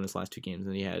 32 in his last 2 games,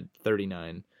 and he had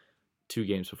 39 2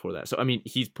 games before that. So I mean,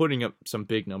 he's putting up some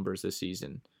big numbers this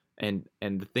season. And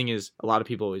the thing is, a lot of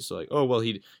people always like, oh well,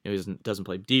 he doesn't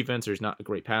play defense or he's not a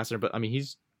great passer. But I mean,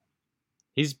 he's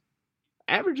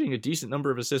averaging a decent number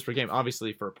of assists per game.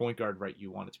 Obviously, for a point guard, right, you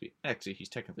want it to be. Actually, he's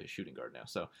technically a shooting guard now,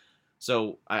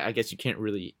 so I guess you can't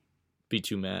really be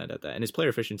too mad at that. And his player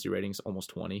efficiency rating is almost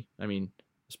 20. I mean,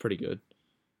 it's pretty good.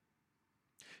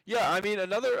 Yeah, I mean,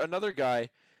 another guy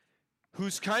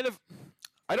who's kind of,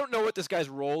 I don't know what this guy's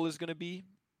role is going to be.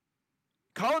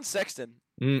 Colin Sexton.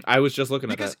 I was just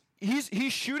looking at that. Because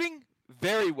he's shooting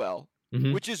very well,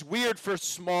 which is weird for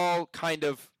small kind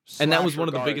of. And that was one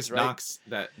of the guards, biggest right? knocks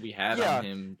that we had on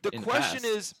him. The question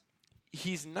is,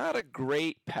 he's not a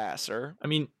great passer. I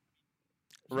mean,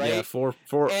 right? Yeah, four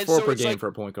per game for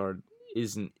a point guard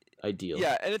isn't ideal.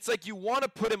 Yeah, and it's like you want to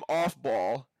put him off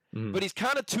ball, but he's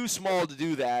kind of too small to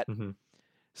do that.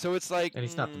 So it's like, and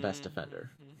he's not the best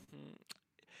defender.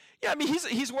 Yeah, I mean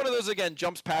he's one of those again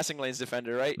jumps passing lanes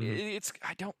defender, right? It's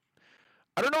I don't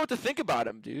know what to think about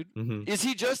him, dude. Is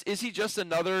he just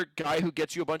another guy who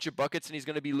gets you a bunch of buckets and he's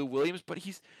going to be Lou Williams? But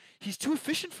he's too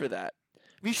efficient for that. I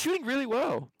mean, he's shooting really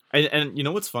well. And you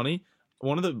know what's funny?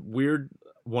 One of the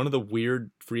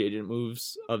weird free agent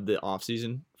moves of the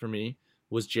offseason for me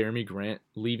was Jeremy Grant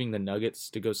leaving the Nuggets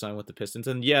to go sign with the Pistons.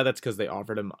 And yeah, that's because they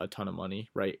offered him a ton of money,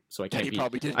 right? So I can't. He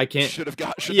probably didn't. I can't. Should have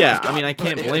got. I mean, I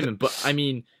can't blame him. But I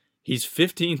mean, he's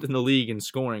 15th in the league in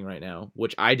scoring right now,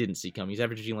 which I didn't see coming. He's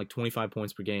averaging like 25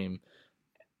 points per game,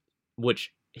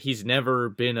 which he's never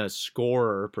been a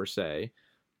scorer per se,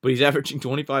 but he's averaging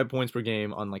 25 points per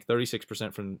game on like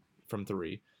 36% from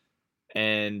three,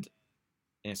 and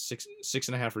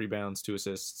 6.5 rebounds, 2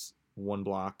 assists, 1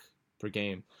 block per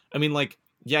game. I mean, like,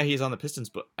 yeah, he's on the Pistons,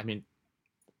 but I mean,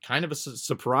 kind of a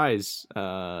surprise,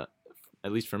 at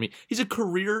least for me. He's a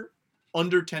career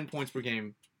under 10 points per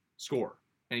game scorer.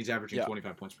 And he's averaging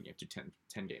 25 points per game to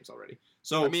 10 games already.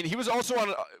 So I mean, he was also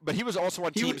on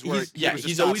teams where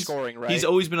he's always not scoring, right? He's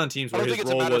always been on teams where his role was.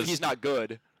 I don't think it's a matter if he's not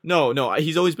good. No,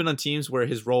 he's always been on teams where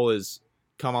his role is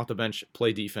come off the bench,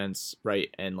 play defense, right,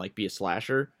 and like be a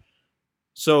slasher.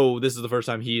 So this is the first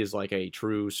time he is like a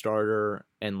true starter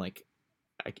and like,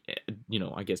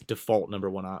 I guess default number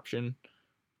 1 option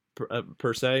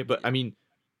per se. But I mean,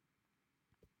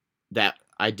 that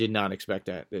I did not expect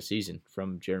that this season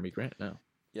from Jeremy Grant. No.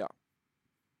 Yeah.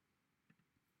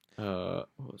 What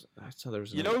was it? I saw there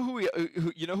was. You know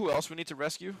who else we need to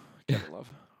rescue? Kevin Love.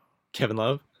 Kevin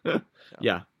Love.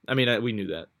 Yeah. I mean, we knew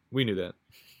that.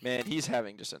 Man, he's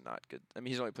having just a not good. I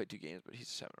mean, he's only played 2 games, but he's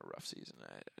just having a rough season.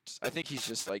 I think he's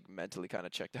just like mentally kind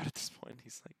of checked out at this point.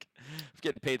 He's like, I'm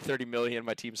getting paid $30 million.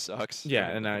 My team sucks. Yeah,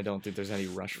 and I don't think there's any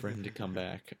rush for him to come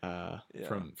back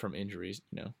from injuries.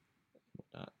 Yeah.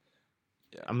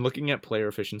 I'm looking at player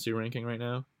efficiency ranking right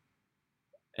now.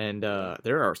 And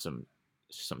there are some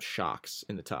shocks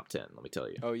in the top 10, let me tell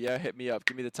you. Oh, yeah? Hit me up.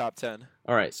 Give me the top 10.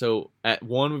 All right, so at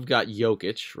 1, we've got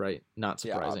Jokic, right? Not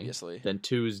surprising. Yeah, obviously. Then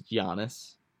 2 is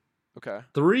Giannis. Okay.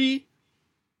 3,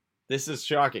 this is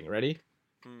shocking. Ready?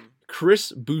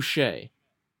 Chris Boucher.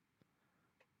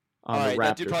 All right,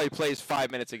 that dude probably plays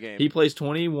 5 minutes a game. He plays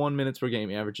 21 minutes per game.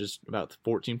 He averages about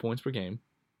 14 points per game.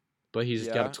 But he's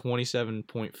got a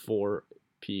 27.4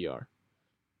 PER.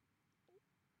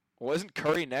 Well, isn't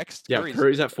Curry next? Yeah,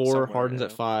 Curry's at 4, Harden's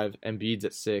at 5, Embiid's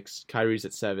at 6, Kyrie's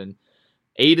at 7.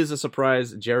 8 is a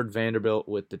surprise. Jared Vanderbilt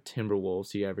with the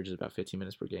Timberwolves. He averages about 15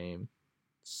 minutes per game.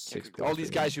 6 all these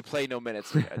guys who play no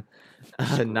minutes.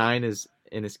 9 is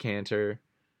Enes Kanter.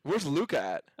 Where's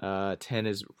Luka at? 10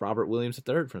 is Robert Williams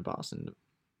III from Boston.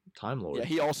 Time Lord. Yeah,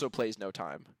 he also plays no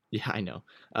time. Yeah, I know.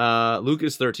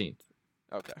 Luka's 13th.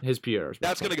 Okay. His PR is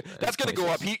that's gonna go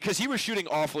up. Because he was shooting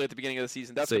awfully at the beginning of the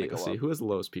season. That's gonna go up. Who has the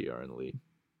lowest PR in the league?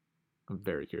 I'm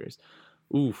very curious.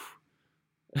 Oof.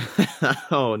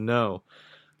 Oh no,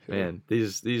 man,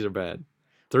 these are bad.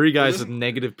 3 guys with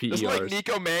negative PERs. Doesn't like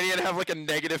Nico Mannion have like a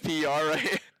negative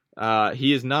PR, right?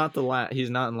 He is not He's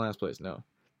not in last place. No.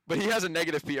 But he has a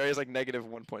negative PR. He has like negative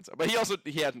 1 point. But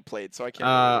he hadn't played, so I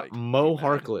can't. Really, Mo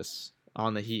Harkless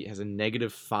on the Heat has a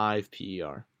negative 5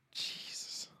 PER.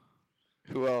 Jesus.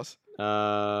 Who else?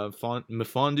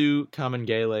 Mfondu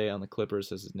Kamangele on the Clippers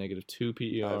has a negative 2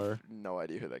 PER. I have no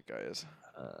idea who that guy is.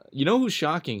 You know who's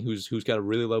shocking? Who's got a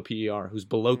really low PER? Who's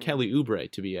below Kelly Oubre?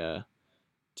 To be honest.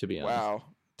 Wow.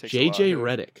 JJ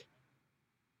Redick.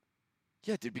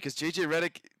 Yeah, dude, because JJ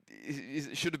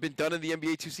Redick should have been done in the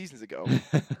NBA 2 seasons ago.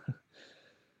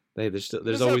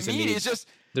 There's always a need.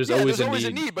 There's always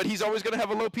a need, but he's always going to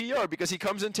have a low PR because he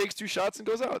comes in, takes 2 shots, and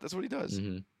goes out. That's what he does.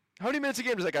 Mm-hmm. How many minutes a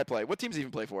game does that guy play? What teams does he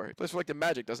even play for? He plays for like the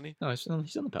Magic, doesn't he? No, he's on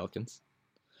the Pelicans.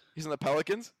 He's on the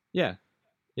Pelicans? Yeah.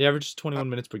 He averages 21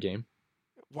 minutes per game.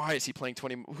 Why is he playing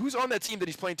 20? Who's on that team that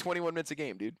he's playing 21 minutes a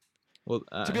game, dude? Well,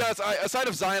 to be honest, aside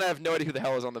of Zion, I have no idea who the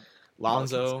hell is on the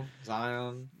Lonzo,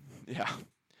 Zion. Yeah.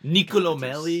 Nicolo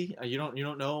Melli. You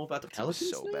don't know about the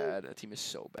Pelicans? So bad. That team is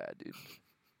so bad, dude.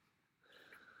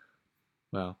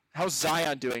 Well, how's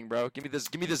Zion doing, bro? Give me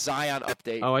the Zion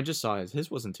update. Oh, I just saw his.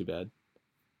 His wasn't too bad.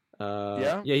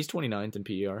 Yeah, he's 29th in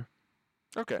PER.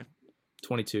 Okay.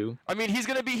 22. I mean, he's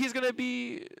gonna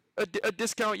be a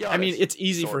discount Giannis. I mean, it's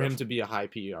easy for him to be a high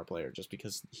PER player just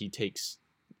because he takes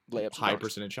layups, high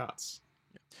percentage shots.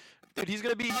 Dude, he's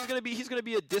gonna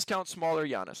be a discount smaller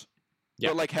Giannis. Yeah.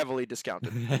 But like heavily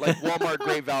discounted, like Walmart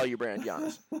great value brand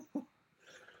Giannis.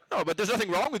 No, but there's nothing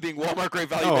wrong with being Walmart great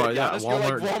value brand Giannis.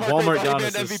 Walmart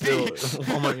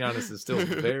Giannis is still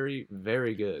very,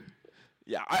 very good.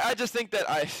 Yeah, I just think that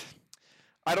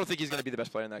I don't think he's going to be the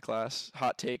best player in that class.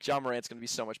 Hot take. John Morant's going to be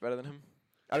so much better than him.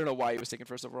 I don't know why he was taken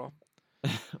first overall.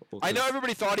 I know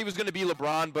everybody thought he was going to be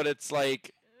LeBron, but it's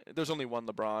like there's only one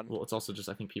LeBron. Well, it's also just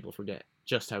I think people forget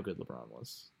just how good LeBron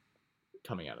was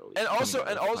coming out of the league. And also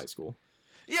high school.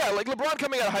 Yeah, like LeBron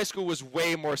coming out of high school was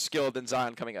way more skilled than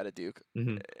Zion coming out of Duke.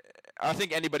 Mm-hmm. I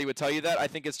think anybody would tell you that. I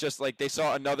think it's just like they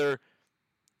saw another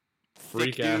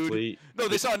freak athlete. No,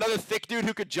 they saw another thick dude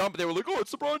who could jump. They were like, "Oh,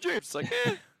 it's LeBron James." It's like,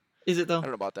 Is it though? I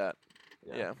don't know about that.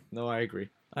 Yeah. No, I agree.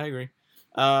 I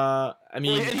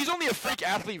mean, and he's only a freak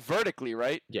athlete vertically,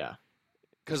 right? Yeah.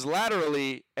 Because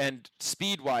laterally and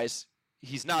speed-wise,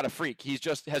 he's not a freak. He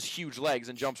just has huge legs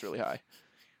and jumps really high.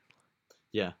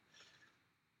 Yeah.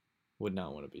 Would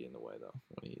not want to be in the way though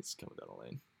when he's coming down the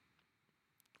lane.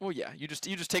 Well, yeah, you just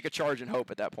take a charge and hope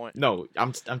at that point. No,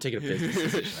 I'm taking a business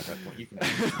decision at that point.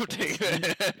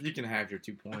 You can have your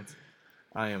 2 points.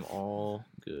 I am all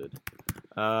good.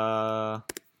 Let's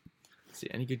see,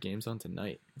 any good games on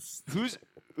tonight? Who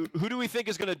do we think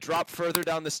is going to drop further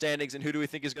down the standings, and who do we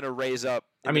think is going to raise up?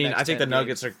 I mean, I think the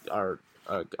Nuggets are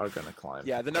going to climb.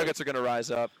 Yeah, the Nuggets are going to rise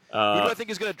up. Who do I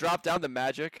think is going to drop down? The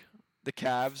Magic, the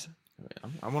Cavs.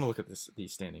 I want to look at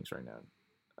these standings right now.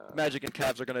 Magic and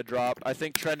Cavs are going to drop. I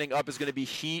think trending up is going to be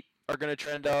Heat are going to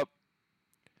trend up.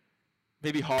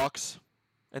 Maybe Hawks,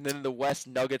 and then in the West,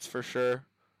 Nuggets for sure.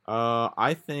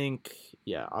 I think,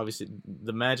 yeah, obviously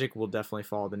the Magic will definitely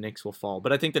fall. The Knicks will fall,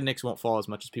 but I think the Knicks won't fall as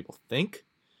much as people think.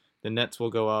 The Nets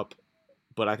will go up,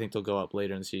 but I think they'll go up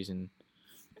later in the season.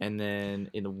 And then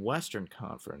in the Western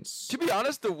Conference, to be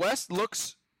honest, the West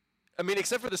looks. I mean,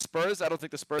 except for the Spurs, I don't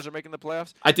think the Spurs are making the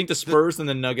playoffs. I think the Spurs and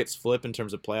the Nuggets flip in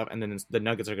terms of playoff, and then the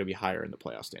Nuggets are going to be higher in the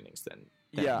playoff standings than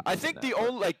yeah, I think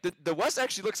the West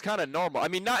actually looks kind of normal. I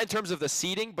mean, not in terms of the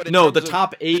seeding, but in no, terms the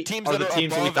top 8 teams are the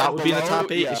teams that we thought would be the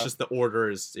top 8. Yeah. It's just the order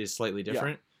is slightly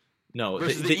different. Yeah. No,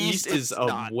 the East is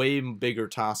a way bigger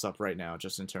toss-up right now,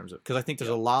 just in terms of because I think there's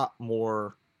a lot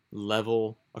more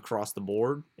level across the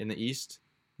board in the East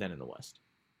than in the West.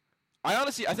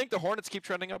 I think the Hornets keep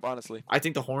trending up, honestly. I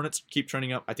think the Hornets keep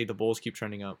trending up. I think the Bulls keep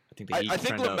trending up. I think the Heat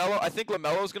trend up. I think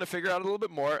LaMelo is going to figure out a little bit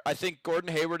more. I think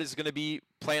Gordon Hayward is going to be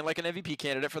playing like an MVP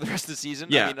candidate for the rest of the season.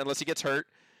 Yeah. I mean, unless he gets hurt,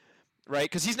 right?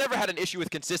 Because he's never had an issue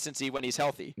with consistency when he's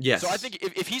healthy. Yes. So I think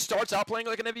if he starts out playing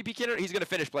like an MVP candidate, he's going to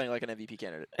finish playing like an MVP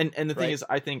candidate. And the thing is,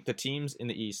 I think the teams in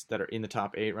the East that are in the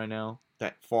top 8 right now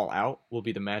that fall out will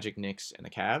be the Magic, Knicks, and the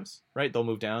Cavs, right? They'll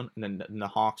move down, and then the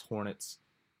Hawks, Hornets.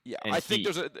 Yeah, I think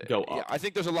there's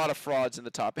a lot of frauds in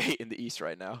the top 8 in the East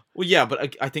right now. Well, yeah,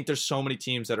 but I think there's so many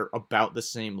teams that are about the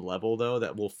same level though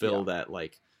that will fill that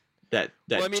 12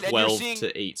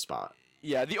 to 8 spot.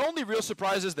 Yeah, the only real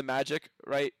surprise is the Magic,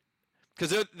 right?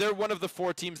 Because they're one of the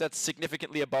 4 teams that's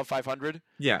significantly above 500.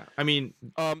 Yeah, I mean,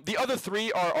 the other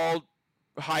 3 are all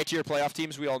high-tier playoff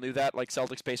teams. We all knew that. Like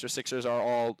Celtics, Pacers, Sixers are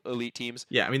all elite teams.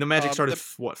 Yeah, I mean the Magic started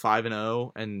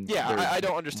 5-0, and yeah, I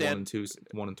don't understand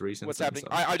 1 and 3 since what's happening. So.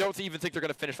 I don't even think they're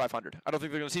going to finish 500. I don't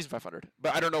think they're going to season 500.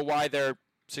 But I don't know why they're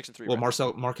 6-3. Well,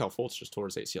 Markelle Fultz just tore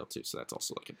his ACL too, so that's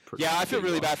also like a pretty. Yeah, I feel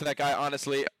really bad for that guy.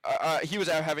 Honestly, he was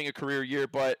out having a career year,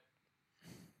 but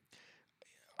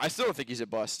I still don't think he's a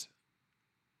bust.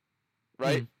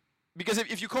 Right? Because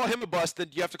if you call him a bust, then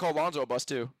you have to call Lonzo a bust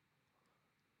too.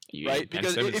 Right?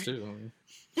 Because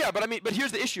but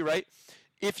here's the issue, right?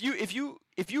 If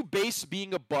you base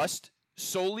being a bust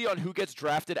solely on who gets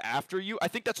drafted after you, I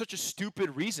think that's such a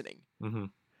stupid reasoning. Mm-hmm.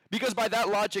 Because by that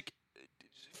logic,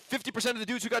 50% of the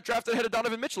dudes who got drafted ahead of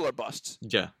Donovan Mitchell are busts.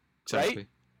 Yeah, exactly. Right?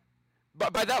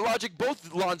 But by that logic,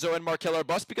 both Lonzo and Markelle are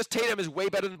busts because Tatum is way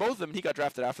better than both of them, and he got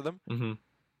drafted after them. Mm-hmm.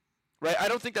 Right? I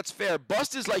don't think that's fair.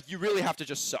 Bust is like you really have to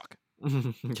just suck.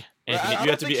 You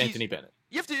have to be Anthony Bennett.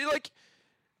 You have to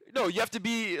you have to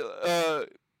be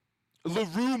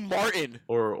LaRue Martin.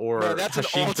 Or that's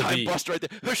Hasheem an all-time Thabeet. bust right there.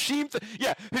 Hasheem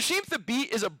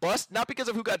Thabeet is a bust, not because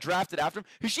of who got drafted after him.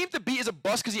 Hasheem Thabeet is a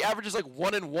bust because he averages like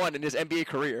 1-1 in his NBA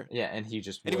career. Yeah, and he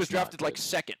was drafted like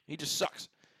second. He just sucks.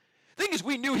 Thing is,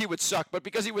 we knew he would suck, but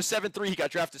because he was 7'3", he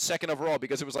got drafted second overall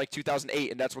because it was like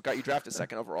 2008, and that's what got you drafted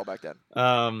second overall back then.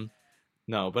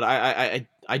 No, but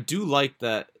I do like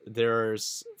that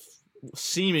there's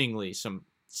seemingly some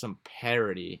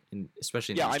parity,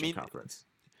 especially in the Eastern Conference.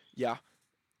 Yeah.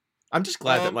 I'm just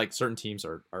glad that like certain teams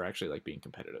are actually like being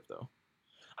competitive though.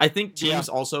 I think teams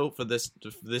also for this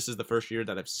is the first year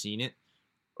that I've seen it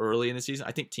early in the season.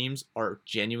 I think teams are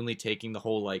genuinely taking the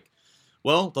whole like,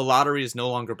 well, the lottery is no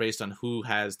longer based on who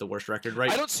has the worst record,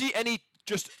 right? I don't see any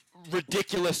just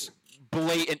ridiculous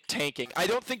blatant tanking. I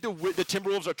don't think the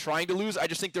Timberwolves are trying to lose. I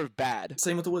just think they're bad.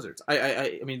 Same with the Wizards.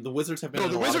 I mean, the Wizards have been. No,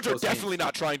 the Wizards are definitely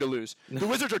not trying to lose. The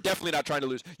Wizards are definitely not trying to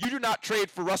lose. You do not trade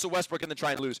for Russell Westbrook and then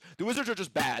try and lose. The Wizards are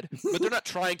just bad, but they're not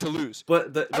trying to lose. I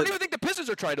don't even think the Pistons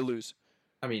are trying to lose.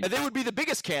 I mean, and they would be the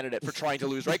biggest candidate for trying to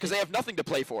lose, right? Because they have nothing to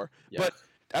play for. Yeah. But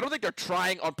I don't think they're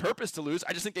trying on purpose to lose.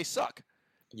 I just think they suck.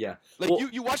 Yeah.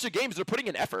 Like, you watch the games, they're putting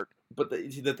in effort. But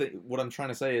what I'm trying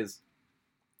to say is,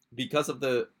 because of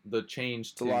the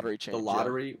change to the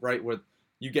lottery, right, where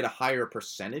you get a higher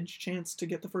percentage chance to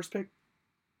get the first pick.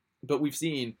 But we've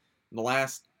seen in the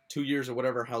last 2 years or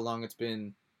whatever, how long it's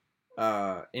been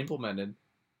implemented,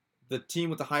 the team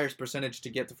with the highest percentage to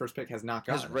get the first pick has not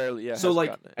gotten it. Rarely, so,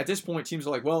 like, at this point, teams are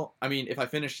like, well, I mean, if I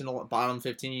finish in the bottom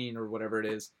 15 or whatever it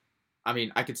is, I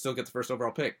mean, I could still get the first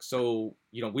overall pick. So,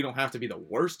 you know, we don't have to be the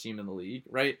worst team in the league,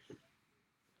 right?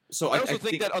 So I also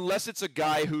think that unless it's a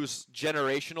guy who's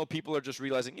generational, people are just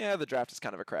realizing, the draft is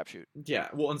kind of a crapshoot. Yeah,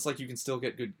 well, and it's like you can still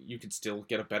get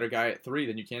a better guy at 3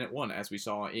 than you can at 1, as we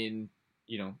saw in,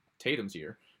 you know, Tatum's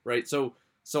year, right? So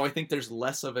I think there's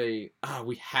less of a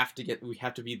we have to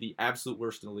be the absolute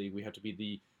worst in the league. We have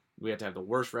to have the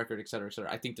worst record, et cetera, et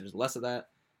cetera. I think there's less of that,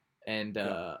 and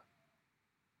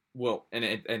well,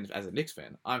 and as a Knicks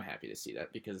fan, I'm happy to see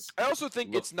that because I also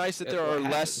think it's nice that there are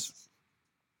less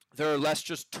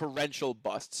just torrential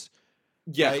busts.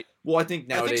 Yeah. Right? Well, I think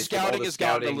nowadays scouting has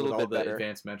gotten a little bit better.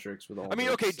 Advanced metrics with all. I mean,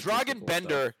 okay, Dragan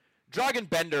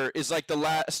Bender is like the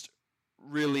last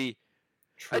really.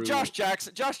 Josh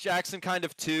Jackson kind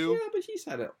of too. Yeah, but he's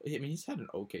had an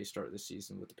okay start this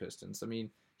season with the Pistons. I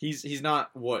mean, he's not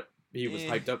what he was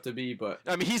hyped up to be, but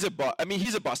I mean, he's a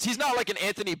bust. He's not like an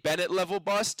Anthony Bennett level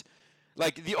bust.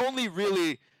 Like the only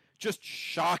really just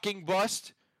shocking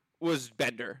bust was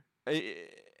Bender.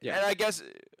 Yeah. And I guess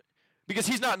because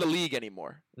he's not in the league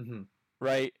anymore,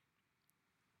 right?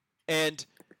 And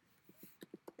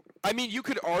I mean, you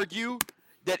could argue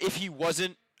that if he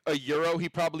wasn't a Euro, he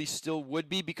probably still would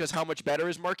be because how much better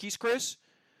is Marquise Chris?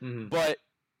 But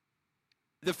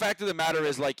the fact of the matter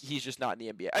is, like, he's just not in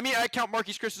the NBA. I mean, I count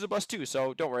Marquise Chris as a bust too,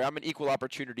 so don't worry. I'm an equal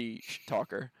opportunity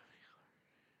talker.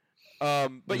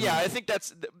 But yeah, I think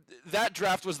that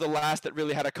draft was the last that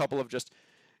really had a couple of just.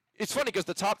 It's funny because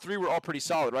the top 3 were all pretty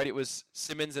solid, right? It was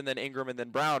Simmons and then Ingram and then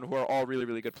Brown, who are all really,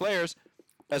 really good players.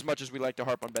 As much as we like to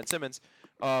harp on Ben Simmons,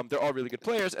 they're all really good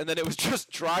players. And then it was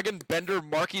just Dragan Bender,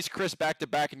 Marquise Chris back to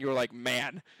back, and you were like,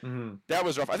 man, that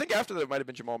was rough. I think after that it might have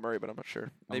been Jamal Murray, but I'm not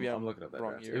sure. Maybe I'm looking at that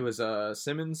wrong year. It was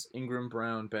Simmons, Ingram,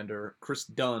 Brown, Bender, Chris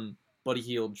Dunn, Buddy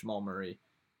Hield, Jamal Murray,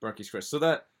 Marquise Chris. So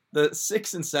that the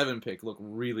 6 and 7 pick look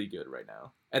really good right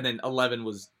now. And then 11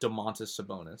 was Domantas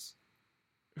Sabonis,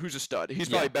 who's a stud. He's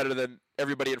probably better than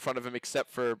everybody in front of him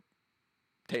except for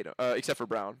Tatum, except for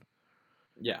Brown.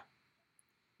 Yeah.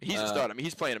 He's a stud. I mean,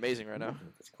 he's playing amazing right now.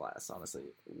 This class, honestly,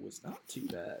 was not too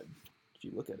bad if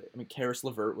you look at it. I mean, Karis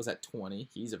LeVert was at 20.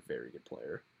 He's a very good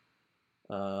player.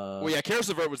 Well, yeah, Karis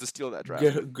LeVert was the steal of that draft.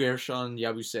 Gershon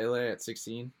Yabusele at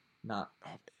 16. Not.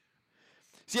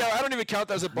 See, I don't even count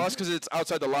that as a bust because it's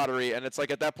outside the lottery, and it's like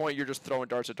at that point you're just throwing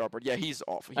darts at dartboard. Yeah, he's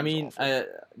awful.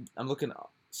 I'm looking.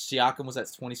 Siakam was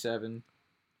at 27.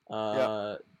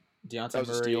 Deontay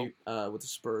Murray with the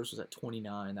Spurs was at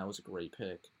 29. That was a great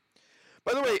pick.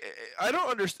 By the way, I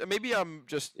don't understand. Maybe I'm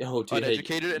just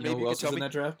uneducated, and maybe you can tell me. In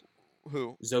that draft?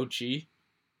 Who? Zochi.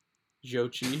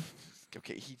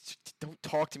 Okay, don't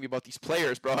talk to me about these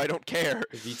players, bro. I don't care.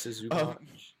 Ivica Zubac.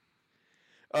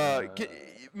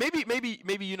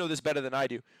 Maybe you know this better than I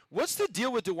do. What's the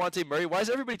deal with Dejounte Murray? Why is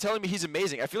everybody telling me he's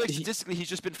amazing? I feel like statistically he's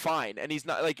just been fine, and he's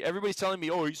not like everybody's telling me,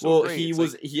 oh, he's so great. Well,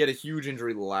 he had a huge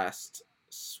injury last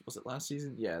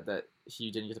season? Yeah, that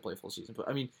he didn't get to play a full season. But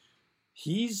I mean,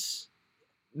 he's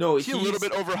a little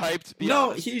bit overhyped.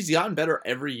 Honest. He's gotten better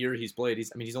every year he's played.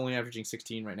 He's only averaging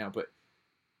 16 right now, but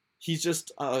he's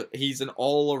just he's an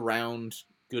all around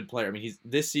good player. I mean,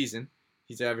 this season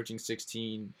he's averaging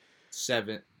 16,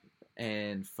 7,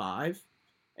 and 5,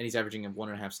 and he's averaging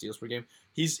 1.5 steals per game.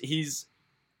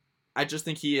 I just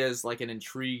think he is like an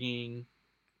intriguing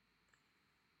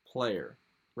player,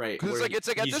 right? Because Where it's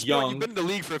like at he's this young. point, you've been in the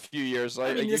league for a few years.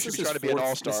 I mean, You should be trying to be an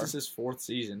all-star. This is his 4th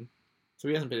season, so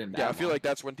he hasn't been in that. Yeah, I feel long. like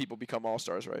that's when people become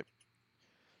all-stars, right?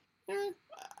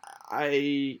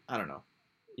 I don't know.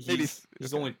 He's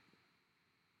okay. only.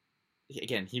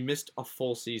 Again, he missed a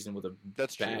full season with a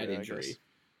bad injury.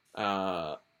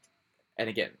 And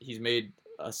again, he's made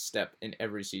a step in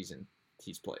every season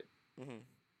he's played. Mm-hmm.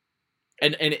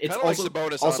 And it's Kinda also like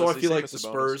Sabonis, also honestly. I feel Same like as the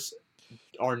Sabonis. Spurs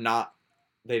are not.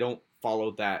 They don't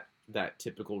follow that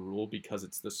typical rule because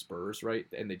it's the Spurs, right?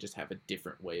 And they just have a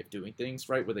different way of doing things,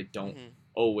 right? Where they don't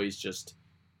always just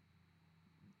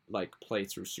like play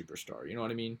through superstar. You know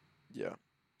what I mean? Yeah.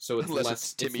 So it's Unless less.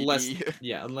 it's Timmy less. D.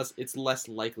 Yeah, unless it's less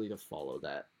likely to follow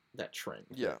that trend.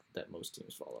 Yeah. That most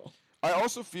teams follow. I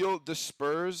also feel the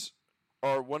Spurs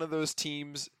are one of those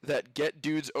teams that get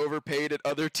dudes overpaid at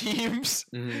other teams,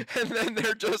 and then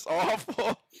they're just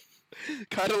awful.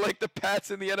 Kind of like the Pats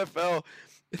in the NFL.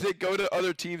 They go to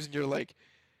other teams, and you're like,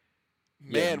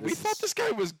 man, we thought this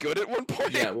guy was good at one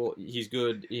point. Yeah, well, he's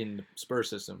good in the Spurs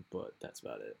system, but that's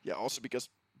about it. Yeah, also because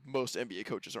most NBA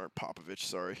coaches aren't Popovich,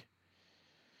 sorry.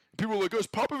 People are like, is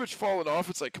Popovich falling off?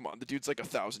 It's like, come on, the dude's like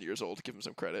 1,000 years old. Give him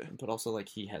some credit. But also, like,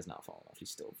 he has not fallen off. He's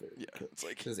still very good. It's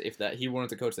like, because if he wanted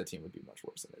to coach that team, it would be much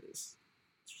worse than it is.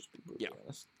 Let's just be brutally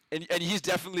honest. And he's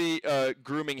definitely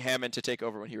grooming Hammond to take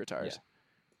over when he retires,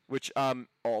 which I'm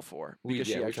all for because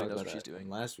she actually knows what she's doing. In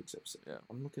last week's episode, yeah.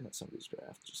 I'm looking at somebody's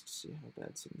draft just to see how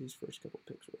bad some of these first couple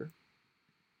picks were.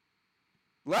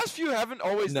 Last few haven't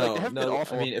always they haven't been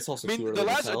awful. I mean, it's also too early the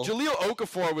last to tell. Jahlil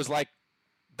Okafor was like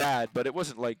bad, but it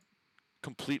wasn't like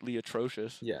completely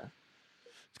atrocious. Yeah.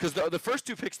 Because the first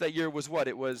 2 picks that year was what?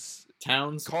 It was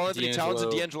Towns, Karl-Anthony Towns,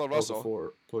 and D'Angelo Russell. Okafor,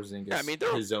 Porzingis, yeah, I mean,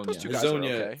 those 2 guys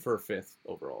Hazonia are okay. for 5th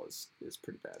overall is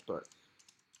pretty bad, but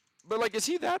like, is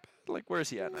he that bad? Like, where is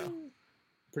he at now?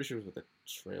 Pretty sure it was with the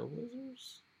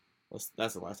Trailblazers.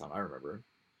 That's the last time I remember.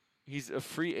 He's a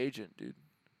free agent, dude.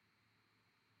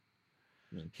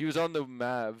 He was on the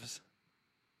Mavs.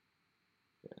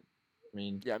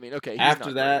 Okay.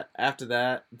 After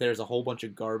that, there's a whole bunch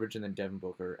of garbage, and then Devin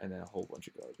Booker, and then a whole bunch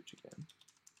of garbage again.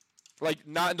 Like,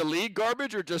 not in the league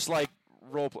garbage, or just like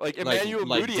role play? Like Emmanuel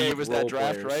Mudiay was that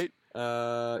draft, players.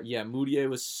 Right? Yeah, Mudiay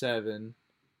was 7.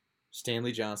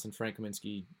 Stanley Johnson, Frank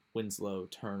Kaminsky, Winslow,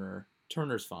 Turner.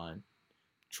 Turner's fine.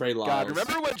 Trey Lyles. God,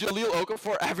 remember when Jahlil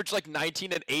Okafor averaged like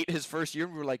 19 and 8 his first year?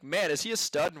 And we were like, man, is he a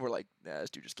stud? And we're like, nah, this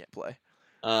dude just can't play.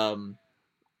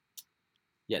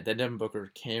 Yeah, then Devin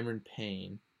Booker, Cameron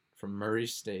Payne from Murray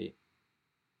State.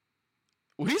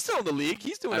 Well, he's still in the league.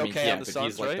 He's doing okay on the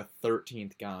Suns, he's like right? the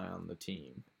 13th guy on the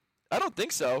team. I don't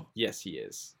think so. Yes, he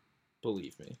is.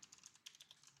 Believe me.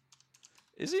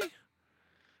 Is he?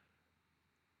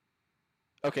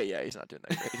 Okay, yeah, he's not doing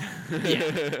that great.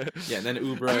 yeah, and then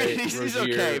Oubre, he's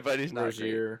okay, but he's not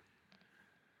Rozier,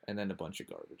 great. And then a bunch of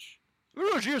garbage.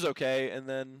 Rozier's okay, and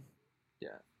then...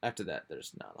 Yeah, after that,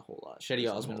 there's not a whole lot.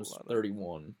 Shetty Osman was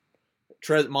 31.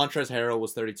 Montrezl Harrell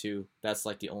was 32. That's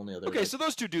like the only other... Okay, so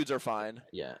those 2 dudes are fine.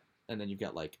 Yeah, and then you've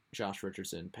got like Josh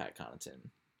Richardson, Pat Connaughton.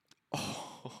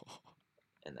 Oh.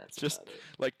 And that's just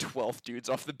like 12 dudes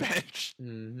off the bench.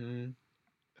 Mm-hmm.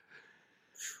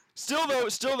 Still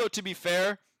though, to be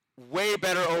fair, way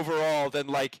better overall than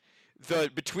like the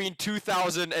between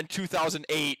 2000 and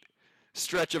 2008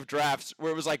 stretch of drafts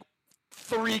where it was like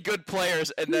 3 good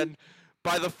players, and then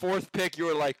by the 4th pick you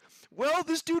were like, well,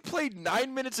 this dude played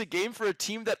 9 minutes a game for a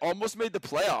team that almost made the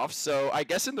playoffs, so I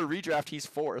guess in the redraft he's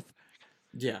 4th.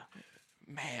 Yeah.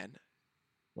 Man.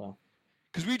 Well.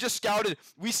 Because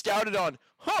we scouted on,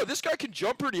 this guy can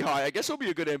jump pretty high. I guess he'll be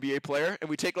a good NBA player. And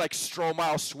we take like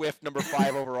Stromile Swift, number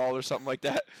 5 overall or something like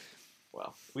that.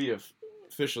 Well, we have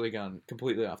officially gone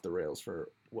completely off the rails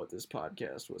for what this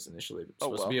podcast was initially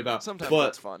supposed to be about. Sometimes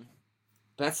that's fun.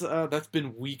 That's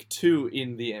been week 2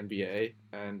 in the NBA,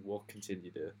 and we'll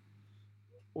continue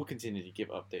to give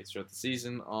updates throughout the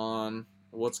season on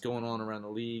what's going on around the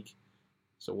league.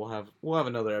 So we'll have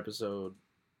another episode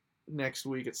next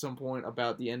week at some point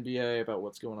about the NBA, about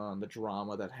what's going on, the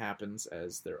drama that happens,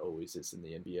 as there always is in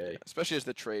the NBA. Especially as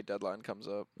the trade deadline comes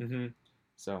up. Mm-hmm.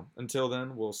 So, until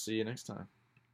then, we'll see you next time.